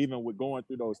me, even with going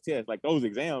through those tests. Like those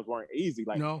exams weren't easy.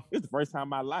 Like it's the first time in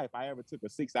my life I ever took a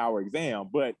 6-hour exam,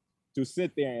 but to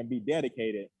sit there and be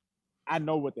dedicated, I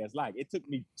know what that's like. It took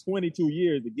me 22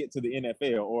 years to get to the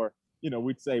NFL, or,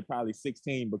 we'd say probably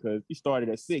 16 because you started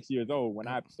at 6 years old when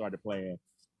I started playing.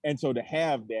 And so to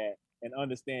have that and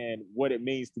understand what it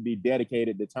means to be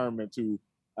dedicated, determined to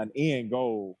an end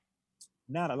goal,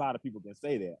 not a lot of people can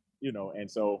say that,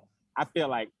 and so I feel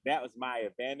like that was my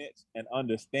advantage, and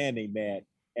understanding that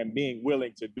and being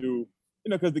willing to do,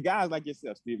 because the guys like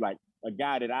yourself, Steve, like a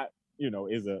guy that I,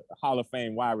 is a Hall of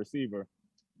Fame wide receiver,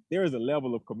 there is a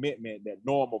level of commitment that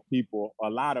normal people, a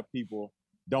lot of people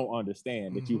don't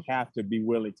understand, that you have to be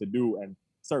willing to do, and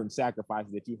certain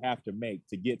sacrifices that you have to make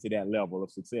to get to that level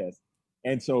of success.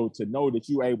 And so to know that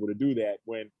you're able to do that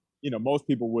when, most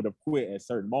people would have quit at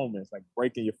certain moments, like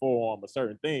breaking your forearm or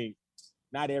certain things.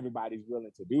 Not everybody's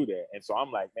willing to do that. And so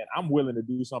I'm like, man, I'm willing to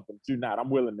do something that you're not. I'm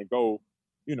willing to go,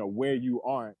 where you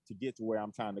aren't to get to where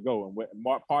I'm trying to go. And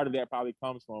part of that probably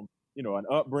comes from, an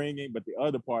upbringing, but the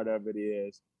other part of it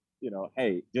is,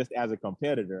 hey, just as a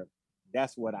competitor,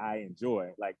 that's what I enjoy,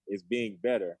 like, is being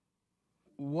better.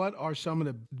 What are some of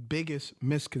the biggest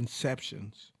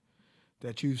misconceptions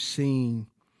that you've seen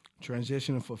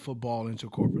transitioning from football into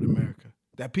corporate America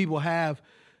that people have,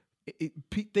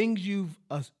 things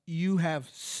you have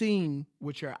seen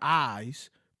with your eyes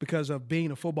because of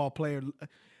being a football player?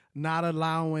 not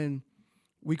allowing,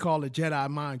 we call it Jedi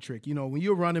mind trick. You know, when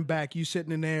you're running back, you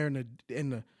sitting in there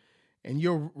and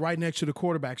you're right next to the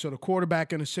quarterback. So the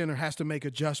quarterback and the center has to make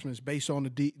adjustments based on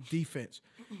the defense.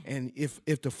 And if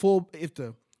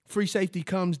the free safety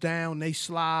comes down, they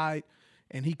slide,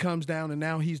 and he comes down, and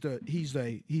now he's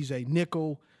a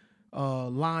nickel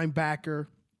linebacker.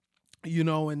 You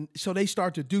know, and so they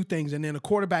start to do things, and then the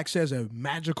quarterback says a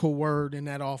magical word in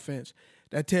that offense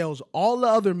that tells all the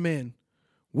other men,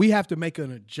 we have to make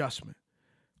an adjustment.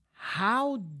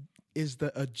 How is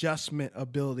the adjustment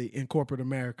ability in corporate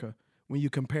America when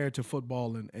you compare it to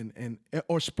football and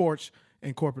or sports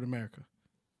in corporate America?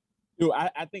 Dude,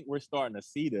 I think we're starting to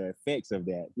see the effects of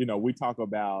that. You know, we talk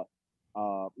about,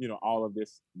 all of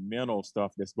this mental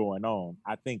stuff that's going on.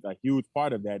 I think a huge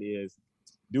part of that is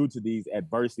due to these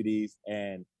adversities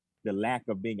and the lack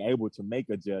of being able to make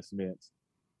adjustments.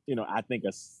 You know, I think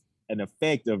an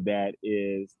effect of that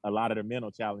is a lot of the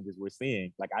mental challenges we're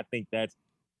seeing. Like, I think that's,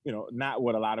 not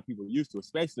what a lot of people are used to,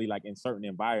 especially like in certain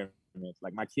environments.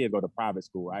 Like my kids go to private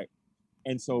school, right?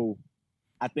 And so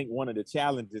I think one of the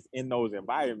challenges in those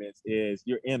environments is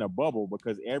you're in a bubble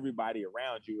because everybody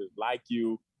around you is like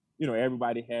you. You know,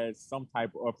 everybody has some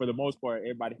type, or for the most part,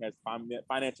 everybody has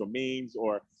financial means,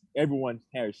 or everyone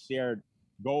has shared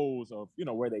goals of,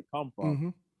 where they come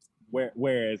from. Mm-hmm.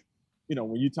 Whereas,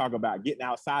 when you talk about getting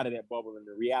outside of that bubble and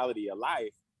the reality of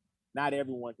life, not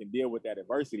everyone can deal with that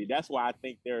adversity. That's why I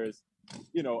think there's,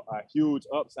 a huge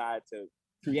upside to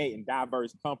creating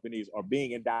diverse companies or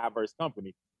being in diverse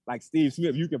company. Like Steve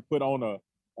Smith, you can put on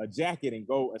a jacket and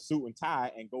go a suit and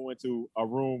tie and go into a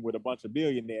room with a bunch of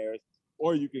billionaires,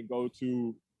 or you can go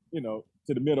to, to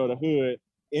the middle of the hood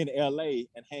in LA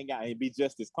and hang out and be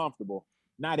just as comfortable.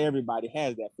 Not everybody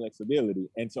has that flexibility.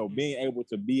 And so being able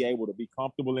to be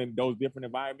comfortable in those different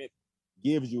environments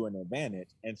gives you an advantage.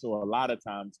 And so a lot of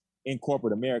times in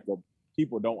corporate America,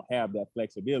 people don't have that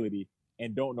flexibility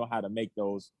and don't know how to make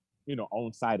those,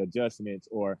 on-site adjustments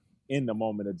or in the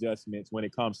moment adjustments when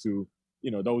it comes to,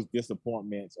 those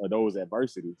disappointments or those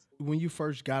adversities. When you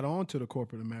first got onto the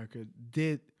corporate America,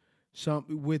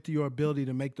 with your ability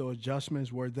to make those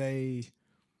adjustments, were they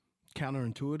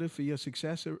counterintuitive for your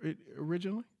success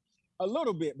originally? A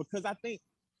little bit, because I think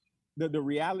the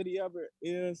reality of it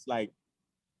is like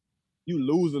you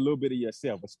lose a little bit of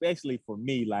yourself, especially for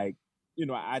me. Like,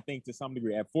 I think to some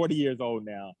degree at 40 years old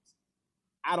now,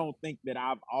 I don't think that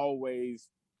I've always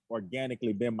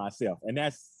organically been myself. And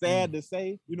that's sad to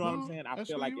say, what I'm saying? I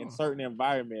feel like in certain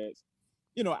environments,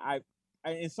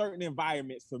 in certain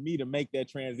environments, for me to make that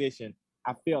transition,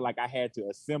 I feel like I had to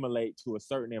assimilate to a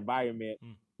certain environment,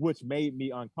 which made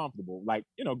me uncomfortable. Like,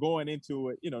 going into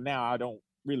it, now I don't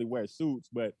really wear suits,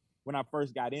 but when I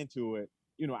first got into it,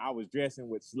 I was dressing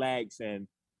with slacks and,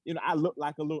 I looked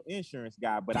like a little insurance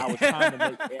guy, but I was trying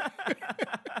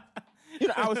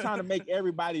to make,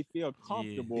 everybody feel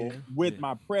comfortable with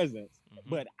my presence,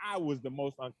 but I was the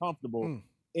most uncomfortable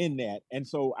in that. And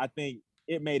so I think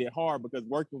it made it hard because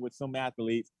working with some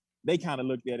athletes, they kind of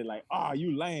looked at it like, oh,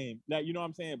 you lame. Like, you know what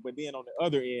I'm saying? But then on the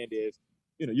other end is,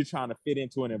 you're trying to fit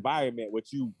into an environment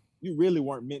which you really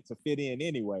weren't meant to fit in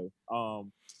anyway.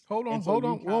 Hold on.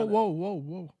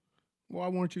 Whoa. Why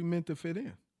weren't you meant to fit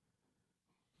in?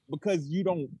 Because you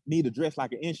don't need to dress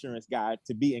like an insurance guy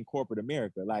to be in corporate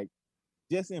America. Like,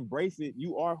 just embrace it.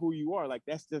 You are who you are. Like,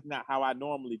 that's just not how I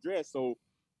normally dress. So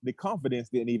the confidence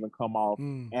didn't even come off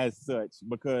as such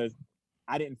because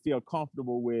I didn't feel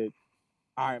comfortable with,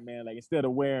 all right, man, like instead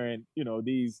of wearing,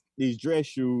 these dress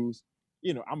shoes,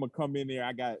 I'm gonna come in there.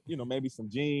 I got, maybe some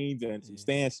jeans and some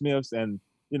Stan Smiths and,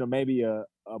 maybe a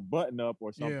button up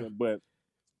or something, but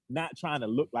not trying to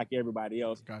look like everybody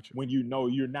else. Gotcha. When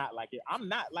you're not like it. I'm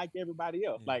not like everybody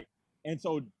else. Like, and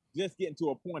so just getting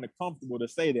to a point of comfortable to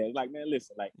say that, like, man,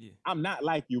 listen, like, I'm not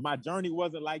like you. My journey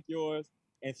wasn't like yours.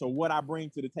 And so what I bring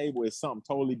to the table is something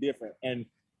totally different. And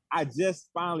I'm just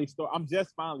finally starting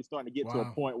to get to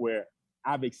a point where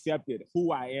I've accepted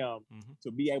who I am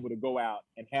to be able to go out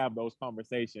and have those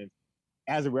conversations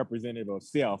as a representative of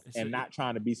self and not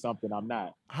trying to be something I'm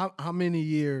not. How many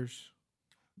years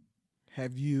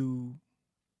have you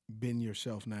been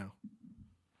yourself now?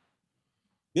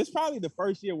 This is probably the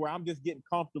first year where I'm just getting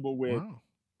comfortable with,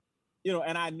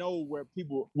 and I know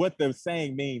what the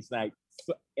saying means, like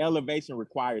elevation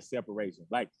requires separation.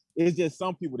 Like, it's just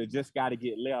some people that just got to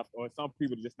get left, or some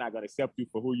people that just not going to accept you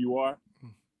for who you are.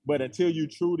 But until you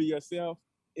true to yourself,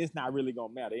 it's not really going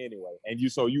to matter anyway. And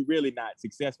so you really not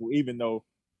successful, even though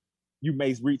you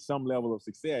may reach some level of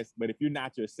success. But if you're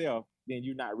not yourself, then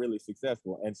you're not really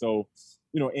successful. And so,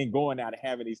 in going out and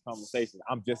having these conversations,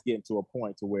 I'm just getting to a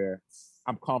point to where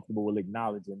I'm comfortable with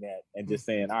acknowledging that and just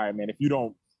saying, all right, man, if you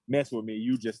don't mess with me,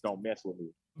 you just don't mess with me.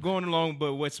 Going along,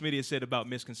 but what Smitty has said about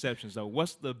misconceptions, though,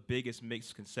 what's the biggest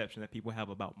misconception that people have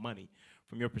about money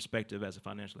from your perspective as a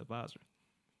financial advisor?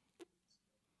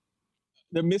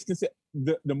 The misconception: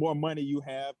 the more money you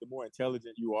have, the more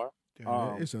intelligent you are.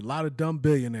 It's a lot of dumb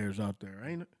billionaires out there,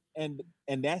 ain't it?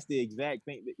 And that's the exact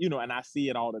thing that, and I see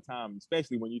it all the time,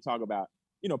 especially when you talk about,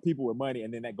 people with money,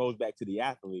 and then that goes back to the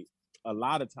athletes. A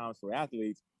lot of times for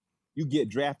athletes, you get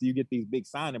drafted, you get these big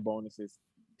signing bonuses.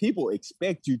 People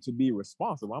expect you to be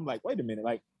responsible. I'm like, wait a minute,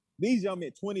 like these young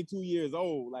men, 22 years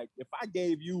old, like if I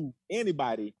gave you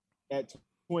anybody at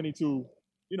 22,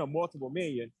 multiple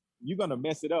million, you're going to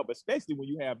mess it up, especially when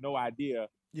you have no idea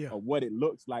of what it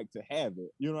looks like to have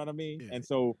it. You know what I mean? Yeah. And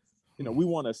so, we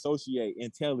want to associate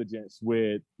intelligence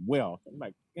with wealth. I'm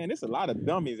like, man, there's a lot of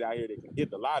dummies out here that can get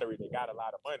the lottery. They got a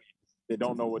lot of money. They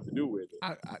don't know what to do with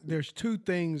it. There's two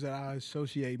things that I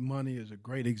associate money as a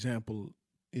great example.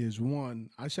 Is one,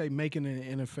 I say making it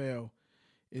in the NFL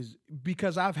is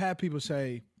because I've had people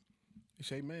say,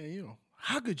 man,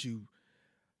 how could you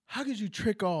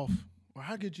trick off or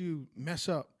how could you mess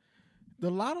up? The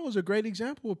lotto is a great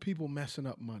example of people messing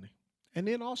up money. And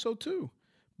then also too,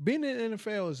 being in the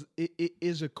NFL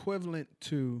is equivalent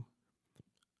to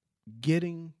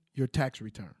getting your tax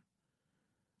return.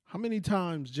 How many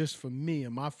times just for me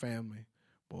and my family,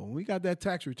 when we got that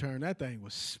tax return, that thing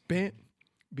was spent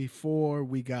before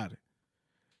we got it.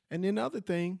 And then the other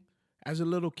thing, as a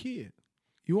little kid,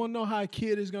 you want to know how a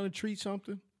kid is going to treat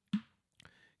something?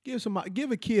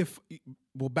 Give a kid,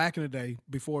 well, back in the day,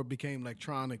 before it became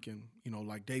electronic and,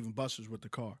 like Dave and Buster's with the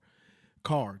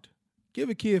card, give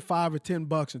a kid $5 or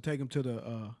 $10 and take him to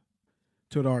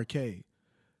the arcade.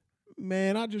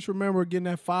 Man, I just remember getting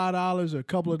that $5 or a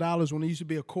couple of dollars when it used to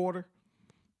be a quarter.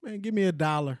 Man, give me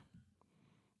 $1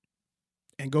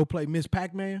 and go play Miss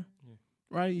Pac-Man.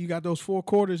 Right? You got those 4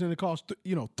 quarters and it costs,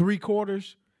 3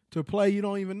 quarters to play. You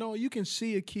don't even know. You can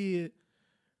see a kid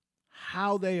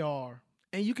how they are,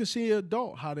 and you can see an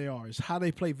adult how they are. It's how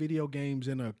they play video games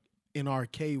in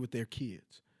arcade with their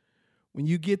kids. When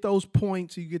you get those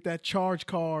points, you get that charge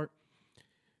card,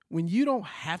 when you don't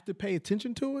have to pay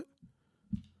attention to it,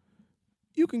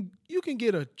 you can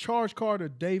get a charge card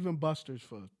of Dave and Buster's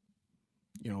for,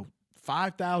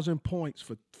 5,000 points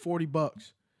for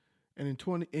 $40.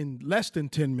 And in less than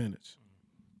 10 minutes,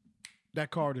 that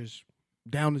card is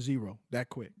down to zero that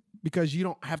quick because you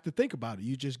don't have to think about it.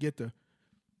 You just get to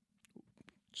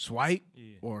swipe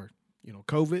or,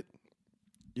 COVID,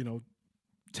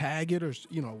 tag it or,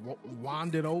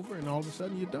 wand it over, and all of a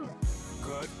sudden you're done.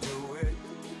 Cut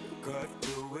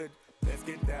to it. Let's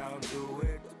get down to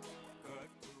it.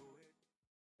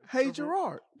 Hey,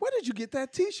 Gerard, where did you get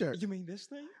that T-shirt? You mean this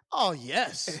thing? Oh,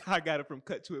 yes. I got it from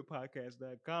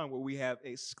cuttoitpodcast.com where we have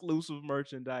exclusive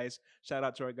merchandise. Shout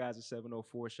out to our guys at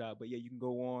 704 Shop. But yeah, you can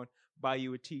go on, buy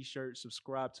you a T-shirt,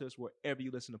 subscribe to us wherever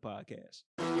you listen to podcasts.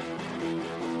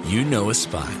 You know a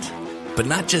spot, but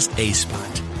not just a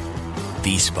spot,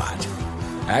 the spot.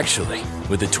 Actually,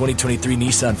 with the 2023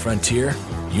 Nissan Frontier,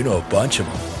 you know a bunch of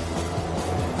them.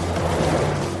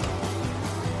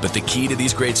 But the key to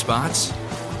these great spots?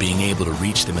 Being able to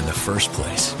reach them in the first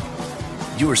place.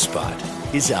 Your spot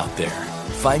is out there.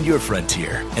 Find your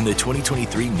Frontier in the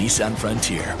 2023 Nissan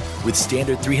Frontier with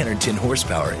standard 310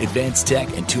 horsepower, advanced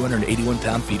tech, and 281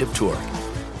 pound-feet of torque.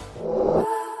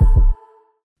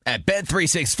 At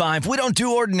Bet365, we don't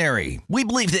do ordinary. We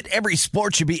believe that every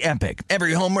sport should be epic.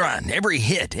 Every home run, every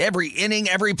hit, every inning,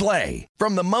 every play.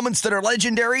 From the moments that are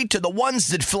legendary to the ones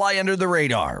that fly under the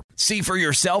radar. See for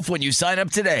yourself when you sign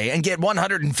up today and get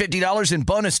 $150 in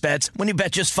bonus bets when you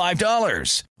bet just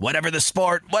 $5. Whatever the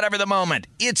sport, whatever the moment,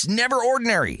 it's never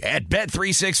ordinary at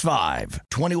Bet365.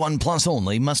 21 plus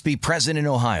only. Must be present in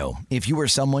Ohio. If you or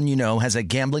someone you know has a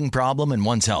gambling problem and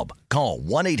wants help, call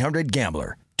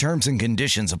 1-800-GAMBLER. Terms and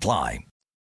conditions apply.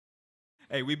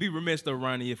 Hey, we'd be remiss though,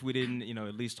 Ronnie, if we didn't,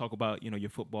 at least talk about, your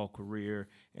football career.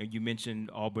 And you mentioned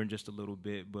Auburn just a little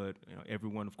bit, but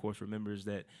everyone, of course, remembers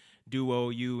that duo,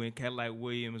 you and Cadillac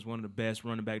Williams, one of the best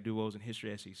running back duos in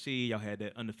history of SEC. Y'all had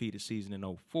that undefeated season in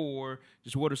 2004.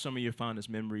 Just what are some of your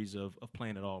fondest memories of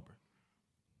playing at Auburn?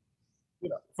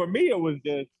 For me, it was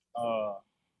just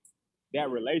that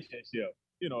relationship.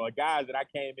 Guys that I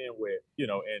came in with,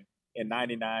 in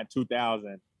 99,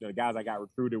 2000, the guys I got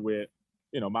recruited with,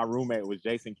 my roommate was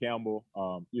Jason Campbell,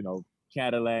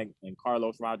 Cadillac and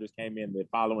Carlos Rogers came in the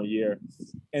following year.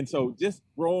 And so just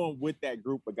growing with that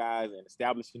group of guys and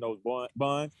establishing those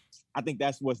bonds, I think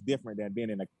that's what's different than being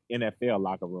in an NFL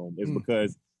locker room is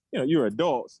because, you're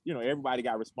adults, everybody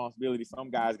got responsibility. Some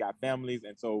guys got families.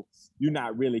 And so you're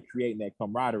not really creating that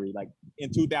camaraderie. Like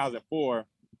in 2004,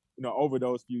 over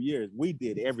those few years, we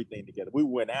did everything together. We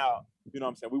went out,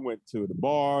 we went to the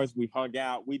bars, we hung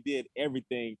out, we did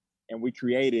everything, and we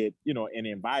created, an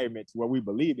environment where we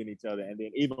believed in each other. And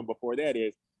then even before that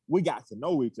is we got to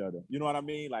know each other. You know what I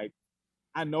mean? Like,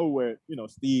 I know where,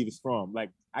 Steve is from.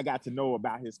 Like, I got to know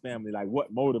about his family, like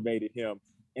what motivated him.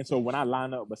 And so when I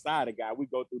line up beside a guy, we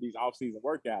go through these off-season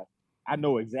workouts. I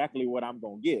know exactly what I'm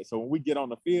going to get. So when we get on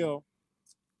the field,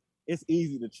 it's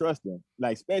easy to trust them,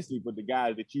 like, especially with the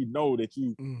guys that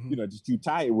that you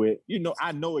tight with.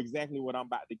 I know exactly what I'm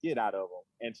about to get out of them.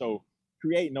 And so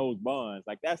creating those bonds,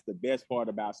 like, that's the best part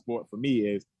about sport for me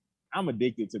is I'm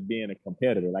addicted to being a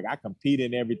competitor. Like, I compete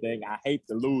in everything. I hate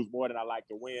to lose more than I like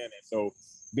to win. And so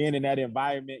being in that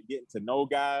environment, getting to know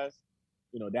guys,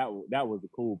 that was the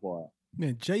cool part.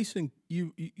 Man, Jason,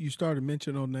 you started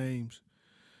mentioning those names.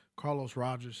 Carlos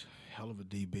Rogers, hell of a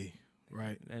DB,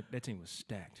 right? That team was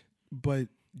stacked. But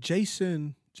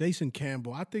Jason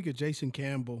Campbell, I think of Jason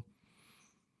Campbell,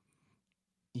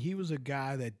 he was a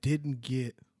guy that didn't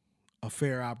get a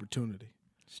fair opportunity.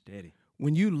 Steady.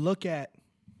 When you look at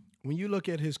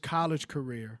his college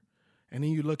career and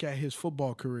then you look at his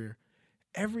football career,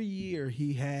 every year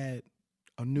he had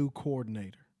a new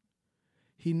coordinator.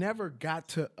 He never got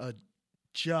to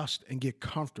adjust and get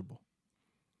comfortable.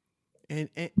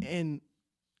 And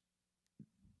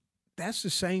that's the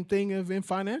same thing in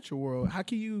financial world. How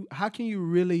can you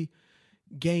really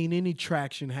gain any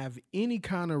traction, have any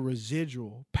kind of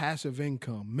residual passive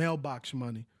income, mailbox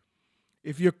money,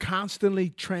 if you're constantly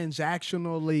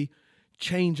transactionally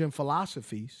changing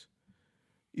philosophies,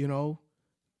 to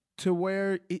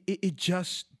where it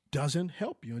just doesn't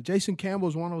help you? And Jason Campbell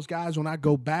is one of those guys, when I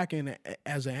go back and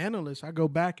as an analyst, I go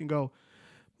back and go,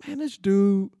 man, this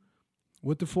dude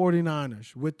with the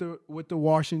 49ers, with the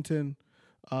Washington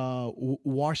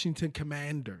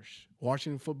Commanders,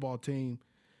 Washington football team,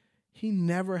 he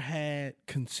never had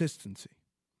consistency.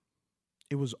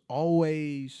 He was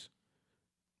always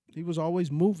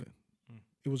moving.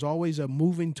 It was always a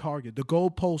moving target. The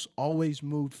goalposts always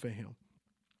moved for him.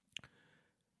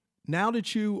 Now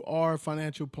that you are a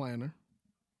financial planner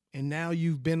and now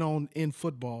you've been in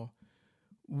football,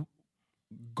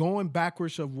 going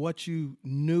backwards of what you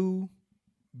knew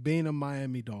being a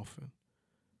Miami Dolphin,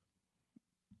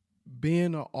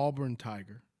 being an Auburn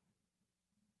Tiger,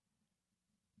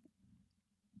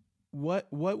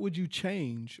 what would you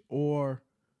change or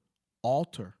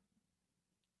alter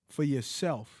for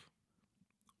yourself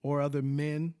or other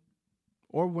men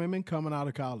or women coming out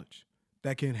of college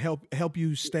that can help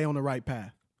you stay on the right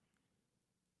path?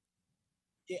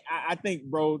 Yeah, I think,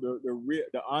 bro,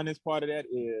 the honest part of that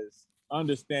is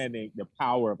understanding the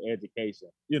power of education.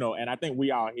 And I think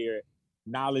we all hear it,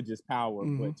 knowledge is power,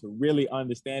 but to really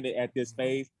understand it at this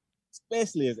phase,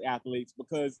 especially as athletes,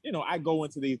 because, I go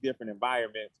into these different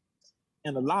environments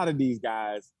and a lot of these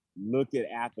guys look at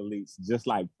athletes just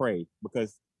like prey,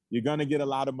 because you're going to get a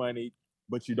lot of money,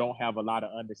 but you don't have a lot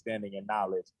of understanding and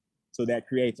knowledge. So that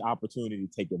creates opportunity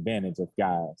to take advantage of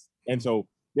guys. And so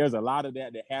there's a lot of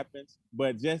that happens,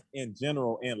 but just in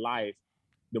general in life,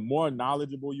 the more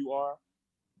knowledgeable you are,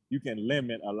 you can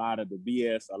limit a lot of the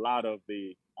BS, a lot of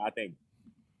the, I think,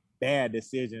 bad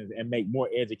decisions and make more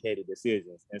educated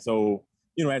decisions. And so,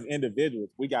 as individuals,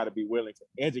 we got to be willing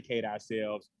to educate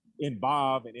ourselves,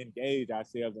 involve and engage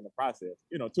ourselves in the process.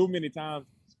 Too many times,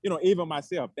 even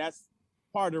myself, that's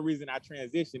part of the reason I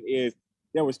transitioned is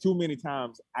there was too many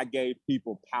times I gave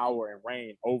people power and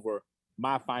reign over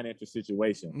my financial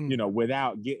situation,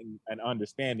 without getting an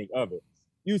understanding of it.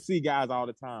 You see guys all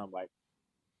the time, like,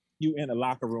 you in a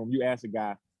locker room, you ask a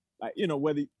guy, like,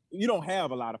 whether you don't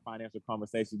have a lot of financial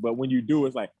conversations, but when you do,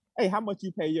 it's like, hey, how much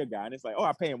you pay your guy? And it's like, oh,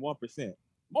 I pay him 1%.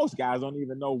 Most guys don't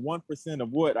even know 1% of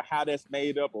what or how that's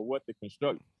made up or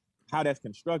how that's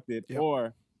constructed, yep.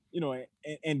 Or,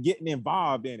 and getting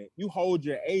involved in it. You hold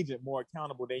your agent more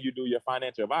accountable than you do your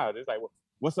financial advisor. It's like, well,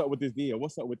 what's up with this deal?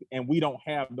 What's up with, and we don't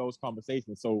have those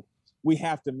conversations. So we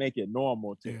have to make it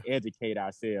normal to educate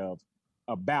ourselves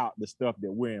about the stuff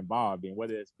that we're involved in,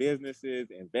 whether it's businesses,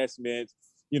 investments,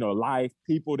 life,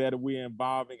 people that we're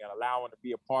involving and allowing to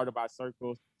be a part of our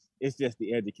circles. It's just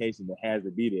the education that has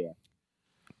to be there.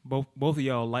 Both of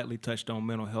y'all lightly touched on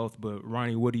mental health, but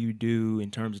Ronnie, what do you do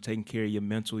in terms of taking care of your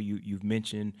mental? You've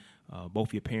mentioned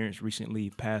both your parents recently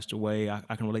passed away.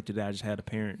 I can relate to that. I just had a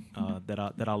parent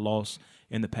that I lost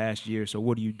in the past year. So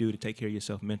what do you do to take care of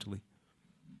yourself mentally?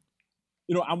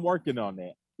 I'm working on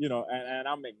that. And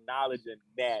I'm acknowledging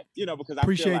that. Because I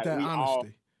appreciate feel like that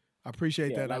honesty. I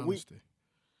appreciate that honesty.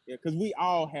 Because we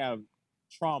all have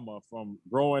trauma from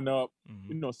growing up.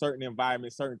 Certain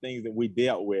environments, certain things that we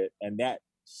dealt with, and that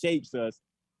shapes us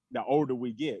the older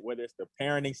we get, whether it's the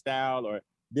parenting style or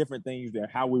different things that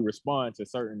how we respond to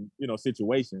certain,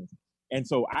 situations. And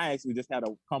so I actually just had a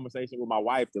conversation with my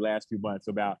wife the last few months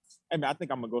about, I think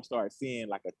I'm gonna go start seeing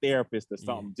like a therapist or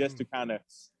something just to kind of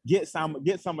get some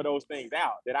of those things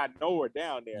out that I know are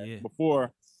down there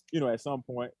before, at some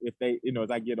point, if they,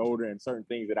 as I get older and certain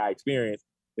things that I experience,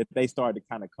 that they start to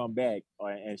kind of come back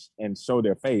and show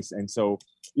their face. And so,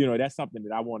 that's something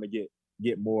that I want to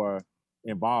get more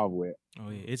involved with. Oh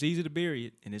yeah, it's easy to bury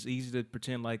it, and it's easy to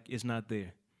pretend like it's not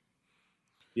there.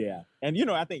 Yeah, and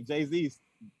I think Jay-Z's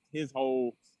his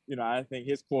whole, I think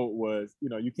his quote was,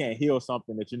 you can't heal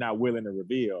something that you're not willing to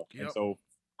reveal. Yep. And so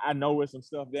I know there's some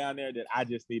stuff down there that I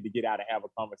just need to get out and have a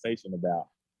conversation about.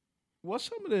 What's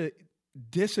some of the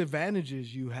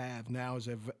disadvantages you have now as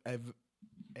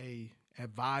a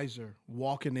advisor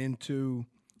walking into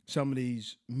some of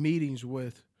these meetings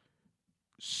with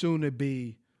soon to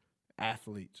be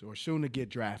athletes or soon to get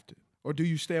drafted? Or do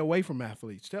you stay away from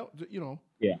athletes?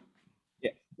 Yeah.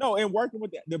 No, and working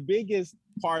with the biggest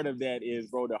part of that is,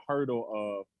 bro, the hurdle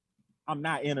of I'm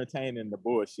not entertaining the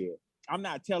bullshit. I'm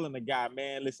not telling the guy,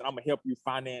 man, listen, I'm gonna help you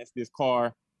finance this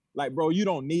car. Like, bro, you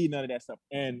don't need none of that stuff.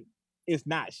 And it's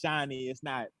not shiny, it's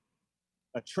not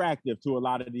attractive to a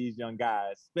lot of these young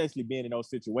guys, especially being in those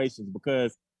situations,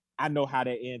 because I know how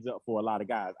that ends up for a lot of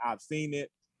guys. I've seen it.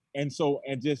 And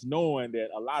just knowing that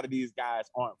a lot of these guys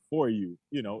aren't for you,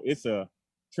 it's a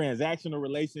transactional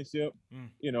relationship,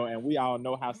 and we all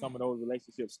know how some of those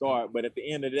relationships start. But at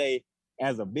the end of the day,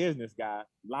 as a business guy,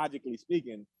 logically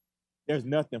speaking, there's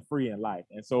nothing free in life.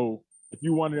 And so if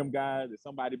you're one of them guys that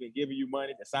somebody been giving you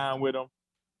money to sign with them,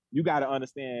 you got to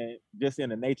understand, just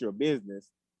in the nature of business,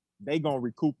 they going to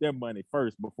recoup their money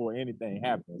first before anything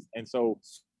happens. And so,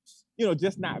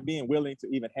 just not being willing to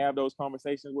even have those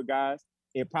conversations with guys,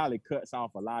 it probably cuts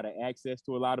off a lot of access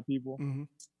to a lot of people.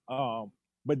 Mm-hmm.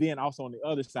 But then also on the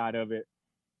other side of it,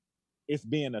 it's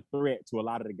being a threat to a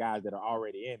lot of the guys that are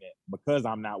already in it, because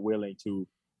I'm not willing to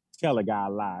tell a guy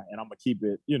a lie, and I'm gonna keep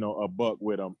it, a buck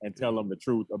with them and tell them the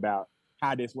truth about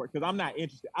how this works. Because I'm not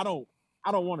interested. I don't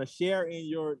want to share in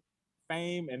your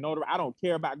fame and notoriety. I don't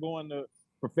care about going to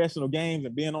professional games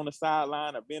and being on the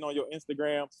sideline or being on your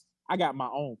Instagram. I got my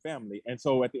own family, and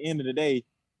so at the end of the day,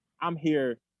 I'm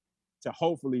here to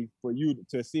hopefully for you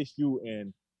to assist you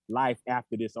in life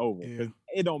after this over. Because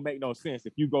it don't make no sense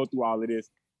if you go through all of this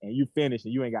and you finish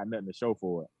and you ain't got nothing to show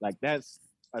for it. Like, that's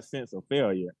a sense of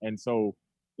failure. And so,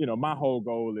 my whole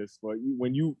goal is for you,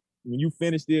 when you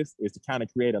finish this, is to kind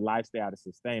of create a lifestyle that's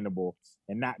sustainable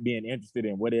and not being interested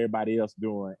in what everybody else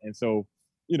doing. And so,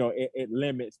 it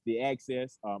limits the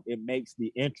access. It makes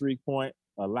the entry point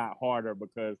a lot harder,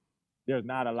 because there's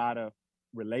not a lot of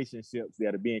relationships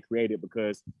that are being created,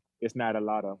 because it's not a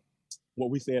lot of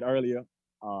what we said earlier,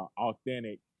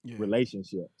 authentic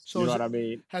relationships. So you know what I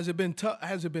mean? Has it been tough?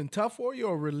 Has it been tough for you,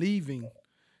 or relieving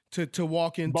to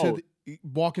walk into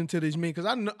these meetings? Because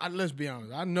I know, let's be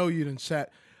honest, I know you done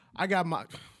sat. I got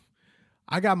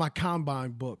my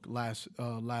combine book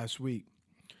last week,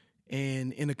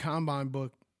 and in the combine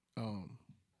book,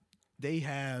 they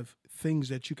have things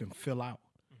that you can fill out,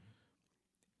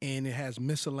 and it has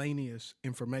miscellaneous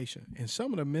information, and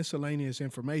some of the miscellaneous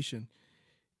information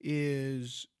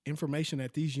is information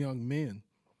that these young men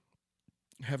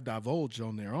have divulged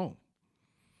on their own.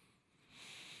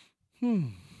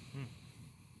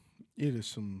 It's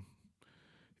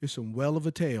some well of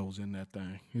a tales in that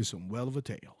thing. It's some well of a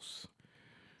tales.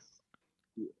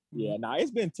 Yeah, now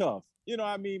it's been tough. You know what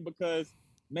I mean? Because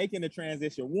making the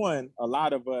transition, one, a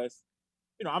lot of us,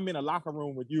 I'm in a locker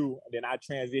room with you, and then I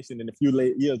transitioned, and a few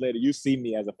years later, you see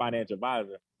me as a financial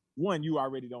advisor. One, you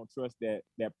already don't trust that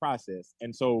process.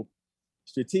 And so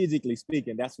strategically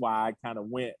speaking, that's why I kind of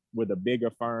went with a bigger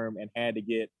firm and had to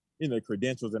get,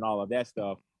 credentials and all of that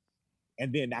stuff.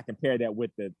 And then I compare that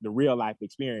with the real life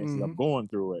experience of going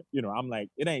through it. I'm like,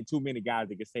 it ain't too many guys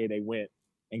that can say they went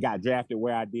and got drafted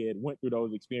where I did, went through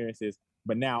those experiences,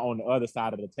 but now on the other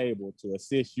side of the table to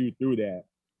assist you through that.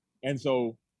 And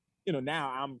so,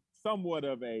 now I'm somewhat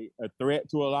of a threat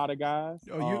to a lot of guys.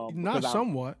 Not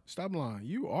somewhat. Stop lying.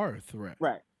 You are a threat.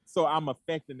 Right. So I'm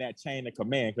affecting that chain of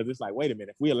command, because it's like, wait a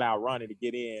minute, if we allow Ronnie to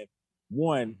get in,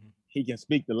 one, he can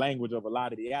speak the language of a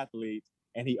lot of the athletes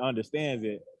and he understands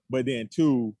it. But then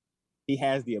two, he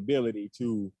has the ability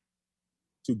to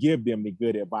give them the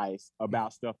good advice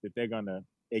about stuff that they're going to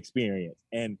experience,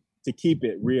 and to keep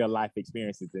it real life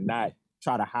experiences and not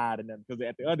try to hide in them. Because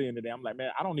at the other end of the day, I'm like,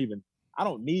 man, I don't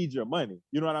need your money.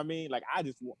 You know what I mean? Like, I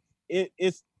just want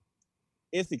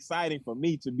it's exciting for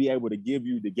me to be able to give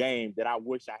you the game that I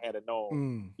wish I had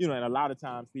known. And a lot of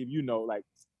times, Steve, like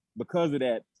because of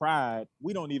that pride,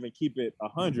 we don't even keep it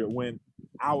 100 when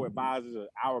our advisors or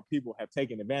our people have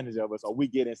taken advantage of us, or we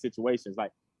get in situations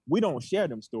like we don't share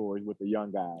them stories with the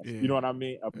young guys. Yeah. You know what I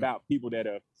mean? About people that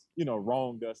have,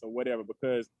 wronged us or whatever,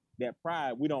 because that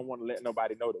pride, we don't want to let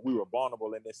nobody know that we were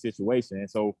vulnerable in this situation. And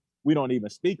so we don't even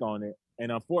speak on it.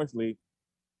 And unfortunately,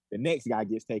 the next guy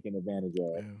gets taken advantage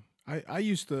of.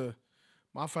 Yeah.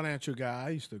 My financial guy, I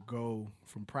used to go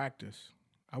from practice.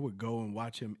 I would go and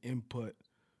watch him input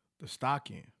the stock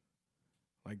in,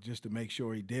 like just to make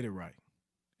sure he did it right.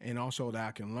 And also that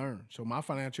I can learn. So my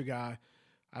financial guy,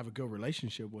 I have a good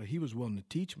relationship with. He was willing to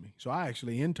teach me. So I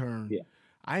actually interned. Yeah.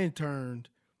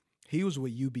 He was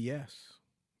with UBS,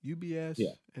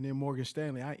 and then Morgan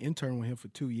Stanley. I interned with him for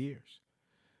 2 years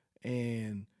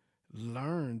and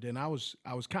learned. And I was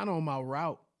kind of on my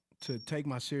route to take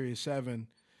my Series 7.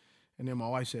 And then my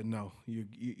wife said, no,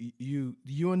 you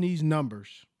and these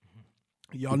numbers,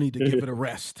 y'all need to give it a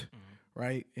rest,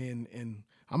 right? And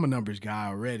I'm a numbers guy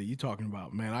already. You talking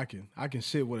about, man, I can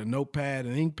sit with a notepad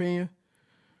and ink pen.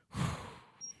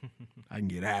 I can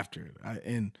get after it.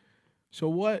 And so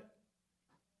what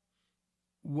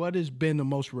has been the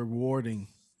most rewarding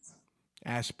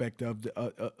aspect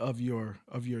of your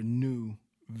new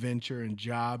venture and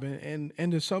job, and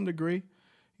to some degree,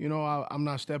 I'm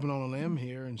not stepping on a limb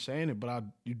here and saying it, but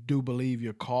you do believe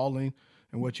your calling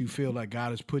and what you feel like God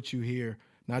has put you here,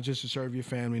 not just to serve your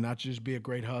family, not just be a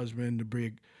great husband,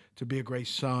 to be a great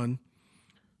son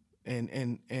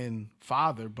and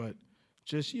father, but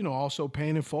just, also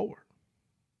paying it forward.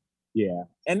 Yeah.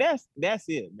 And that's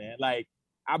it, man. Like,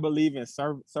 I believe in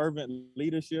servant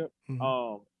leadership.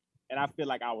 Mm-hmm. And I feel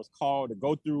like I was called to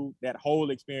go through that whole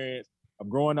experience of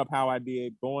growing up how I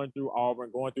did, going through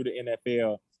Auburn, going through the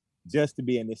NFL, just to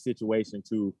be in this situation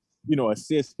to,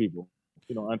 assist people.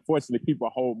 Unfortunately, people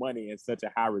hold money in such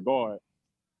a high regard.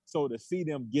 So to see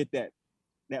them get that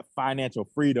financial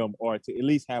freedom, or to at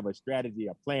least have a strategy,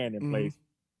 a plan in place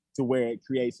to where it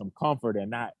creates some comfort and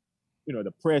not,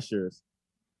 the pressures,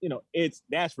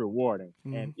 that's rewarding.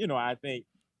 And, I think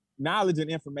knowledge and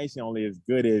information only as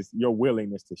good as your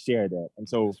willingness to share that. And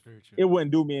so it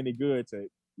wouldn't do me any good to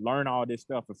learn all this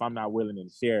stuff if I'm not willing to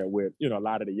share it with, a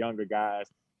lot of the younger guys.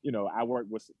 I work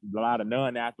with a lot of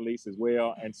non-athletes as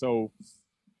well. And so,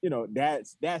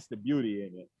 that's the beauty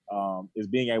in it, is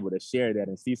being able to share that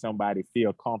and see somebody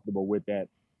feel comfortable with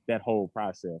that whole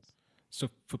process. So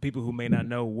for people who may not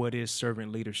know, what is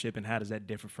servant leadership and how does that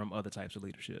differ from other types of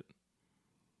leadership?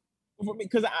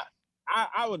 Because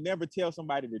I would never tell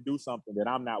somebody to do something that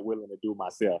I'm not willing to do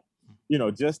myself.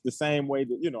 Just the same way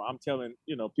that, I'm telling,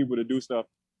 people to do stuff.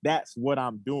 That's what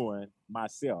I'm doing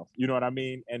myself. You know what I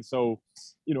mean? And so,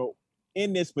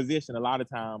 in this position, a lot of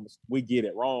times we get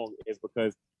it wrong is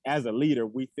because as a leader,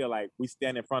 we feel like we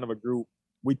stand in front of a group,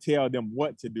 we tell them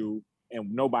what to do,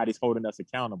 and nobody's holding us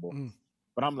accountable.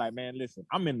 But I'm like, man, listen,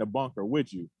 I'm in the bunker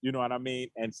with you. You know what I mean?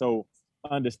 And so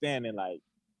understanding, like,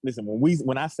 listen,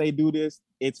 when I say do this,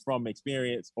 it's from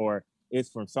experience or it's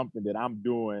from something that I'm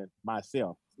doing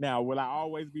myself. Now, will I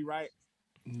always be right?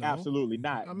 No. Absolutely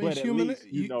not. I mean, it's human.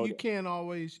 You can't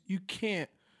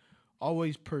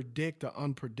always predict the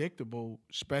unpredictable,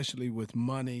 especially with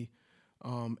money,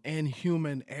 and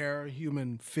human error,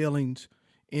 human feelings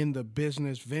in the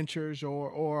business ventures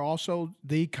or also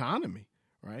the economy,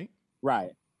 right?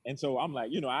 Right. And so I'm like,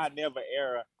 I never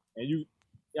err. And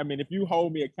if you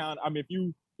hold me accountable, if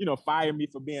you, fire me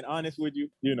for being honest with you,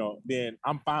 then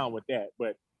I'm fine with that.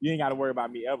 But you ain't got to worry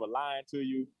about me ever lying to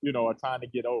you, or trying to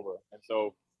get over. And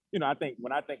so, I think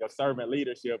when I think of servant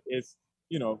leadership, it's,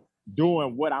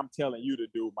 doing what I'm telling you to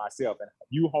do myself. And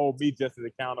you hold me just as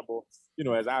accountable,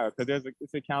 as I, because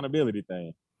it's an accountability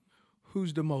thing.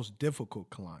 Who's the most difficult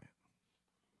client?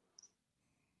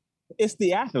 It's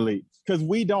the athlete, because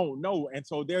we don't know. And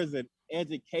so there's an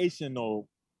educational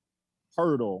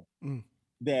hurdle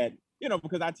that,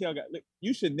 because I tell guys, look,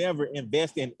 you should never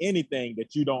invest in anything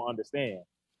that you don't understand.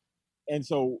 And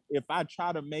so if I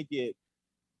try to make it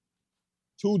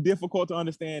too difficult to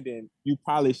understand, then you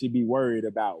probably should be worried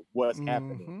about what's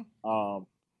happening.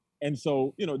 And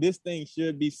so, this thing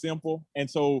should be simple. And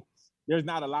so there's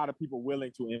not a lot of people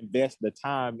willing to invest the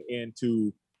time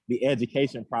into the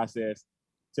education process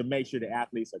to make sure the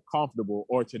athletes are comfortable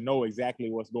or to know exactly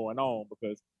what's going on,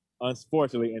 because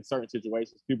unfortunately, in certain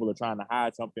situations, people are trying to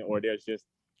hide something or there's just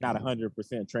not 100%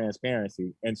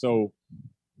 transparency. And so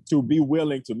to be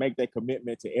willing to make that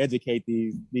commitment to educate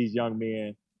these young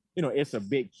men, it's a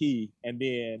big key. And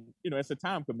then, it's a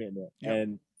time commitment. Yep.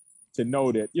 And to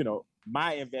know that,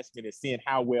 my investment is seeing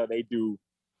how well they do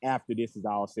after this is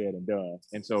all said and done.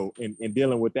 And so in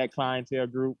dealing with that clientele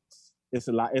group, it's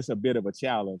a bit of a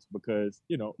challenge because,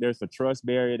 you know, there's a trust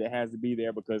barrier that has to be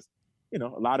there because, you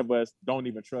know, a lot of us don't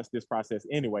even trust this process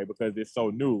anyway because it's so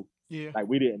new. Yeah. Like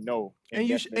we didn't know. And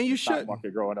you shouldn't.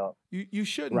 Market growing up. You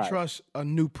shouldn't trust a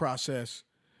new process.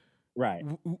 Right.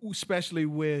 Especially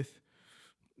with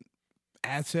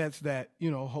assets that,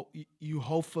 you know, you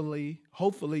hopefully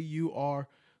you are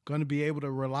going to be able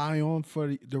to rely on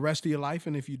for the rest of your life.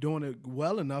 And if you're doing it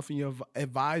well enough and your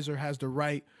advisor has the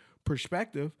right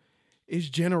perspective, it's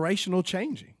generational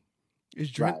changing. It's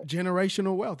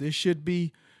generational wealth. It should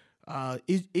be,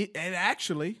 it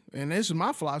actually, and this is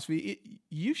my philosophy,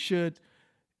 you should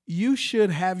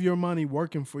have your money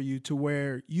working for you to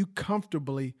where you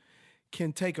comfortably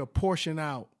can take a portion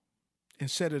out and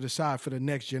set it aside for the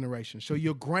next generation. So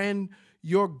your grandkids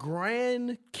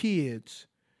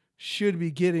should be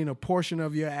getting a portion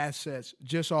of your assets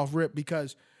just off rip,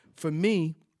 because for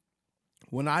me,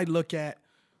 when I look at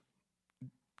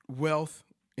wealth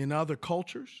in other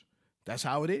cultures, that's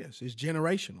how it is. It's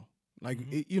generational. Like,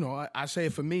 you know, I say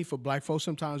it for me, for black folks,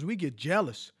 sometimes we get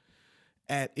jealous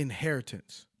at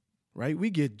inheritance, right? We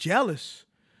get jealous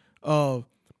of,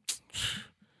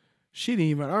 she didn't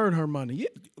even earn her money.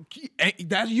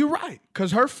 You're right,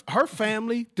 because her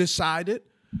family decided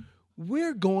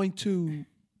we're going to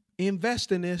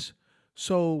invest in this.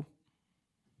 So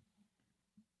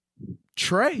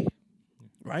Trey,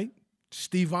 right?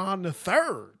 Stevon the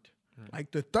third,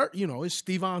 like the third, you know, it's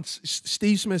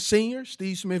Steve Smith Sr.,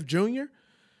 Steve Smith Jr.,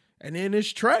 and then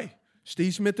it's Trey,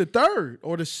 Steve Smith the third,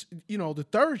 or the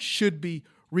third should be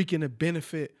reaping the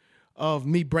benefit of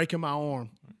me breaking my arm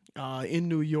in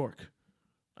New York.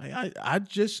 I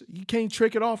just, you can't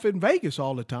trick it off in Vegas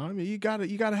all the time. You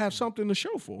gotta have something to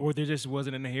show for it. Or there just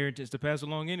wasn't an inheritance to pass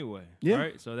along anyway. Yeah.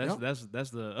 Right? So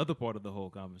that's the other part of the whole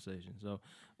conversation. So,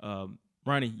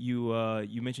 Ronnie,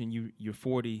 you mentioned you're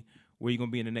 40. Where are you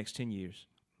gonna be in the next 10 years?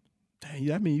 Dang,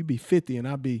 that mean you be 50 and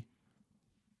I'll be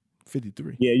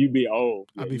 53. Yeah, you'd be old.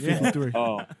 I'll be 53.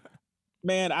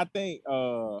 Man, I think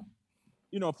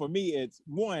you know, for me, it's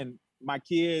one, my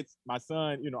kids, my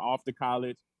son, you know, off to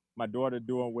college. My daughter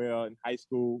doing well in high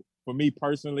school. For me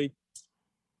personally,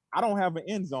 I don't have an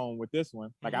end zone with this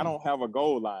one. Like, I don't have a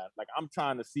goal line. Like, I'm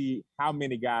trying to see how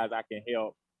many guys I can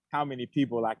help, how many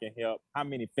people I can help, how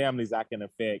many families I can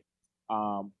affect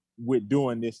with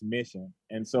doing this mission.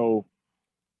 And so,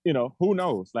 you know, who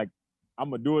knows? Like, I'm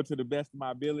going to do it to the best of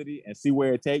my ability and see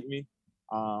where it take me.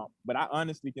 But I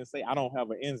honestly can say I don't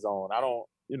have an end zone.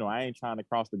 I ain't trying to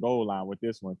cross the goal line with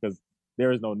this one because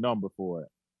there is no number for it.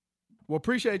 Well,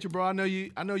 appreciate you, bro. I know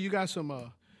you got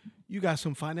some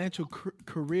financial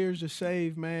careers to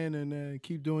save, man, and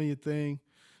keep doing your thing.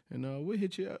 And we'll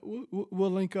hit you.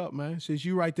 We'll link up, man. Since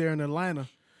you right there in Atlanta,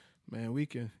 man, we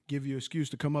can give you an excuse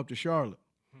to come up to Charlotte.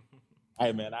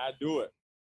 Hey, man, I do it.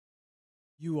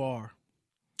 You are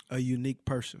a unique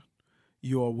person.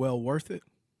 You are well worth it.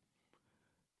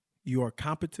 You are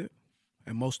competent,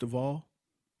 and most of all,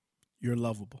 you're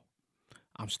lovable.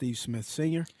 I'm Steve Smith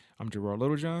Sr. I'm Gerard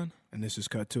Littlejohn. And this is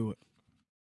Cut To It.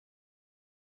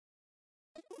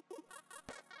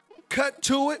 Cut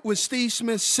To It with Steve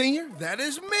Smith Sr., that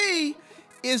is me,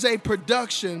 is a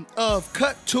production of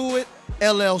Cut To It,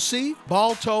 LLC,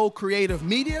 Balto Creative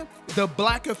Media, The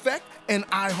Black Effect, and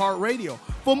iHeartRadio.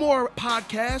 For more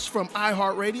podcasts from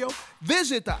iHeartRadio,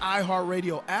 visit the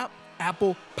iHeartRadio app,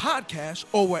 Apple Podcasts,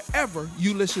 or wherever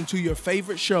you listen to your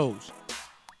favorite shows.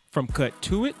 From Cut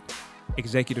To It,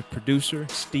 executive producer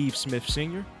Steve Smith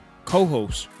Sr.,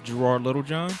 co-host Gerard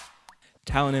Littlejohn,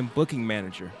 talent and booking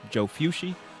manager Joe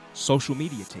Fucci, social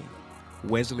media team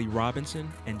Wesley Robinson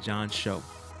and John Show.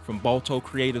 From Balto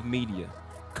Creative Media,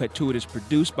 Cut To It is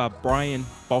produced by Brian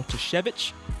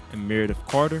Baltashevich and Meredith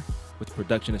Carter, with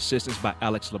production assistance by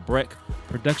Alex Lebrecht,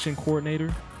 production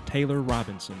coordinator Taylor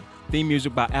Robinson. Theme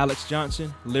music by Alex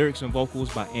Johnson, lyrics and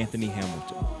vocals by Anthony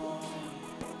Hamilton.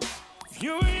 If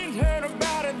you ain't heard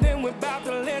about it, then we're about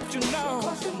to let you know.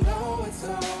 'Cause you know it's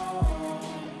on.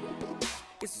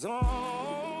 It's on.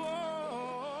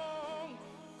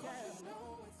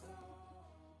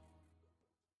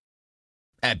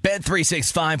 At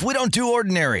Bet365, we don't do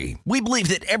ordinary. We believe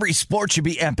that every sport should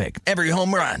be epic. Every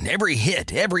home run, every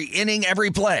hit, every inning, every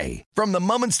play. From the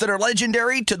moments that are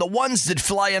legendary to the ones that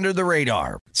fly under the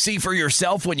radar. See for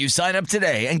yourself when you sign up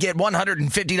today and get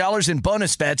 $150 in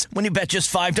bonus bets when you bet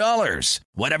just $5.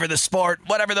 Whatever the sport,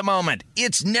 whatever the moment,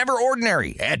 it's never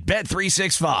ordinary at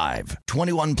Bet365.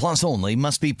 21 plus only.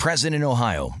 Must be present in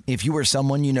Ohio. If you or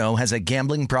someone you know has a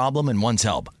gambling problem and wants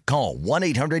help, call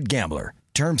 1-800-GAMBLER.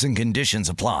 Terms and conditions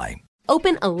apply.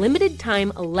 Open a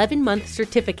limited-time 11-month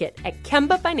certificate at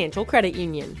Kemba Financial Credit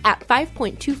Union. At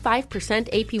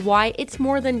 5.25% APY, it's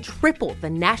more than triple the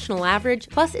national average,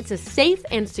 plus it's a safe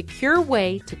and secure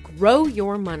way to grow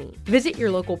your money. Visit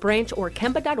your local branch or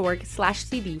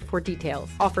kemba.org/CD for details.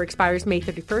 Offer expires May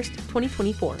 31st,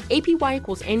 2024. APY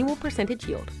equals annual percentage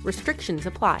yield. Restrictions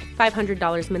apply.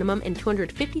 $500 minimum and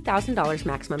 $250,000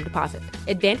 maximum deposit.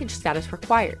 Advantage status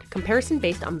required. Comparison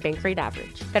based on bank rate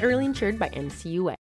average. Federally insured by NCUA.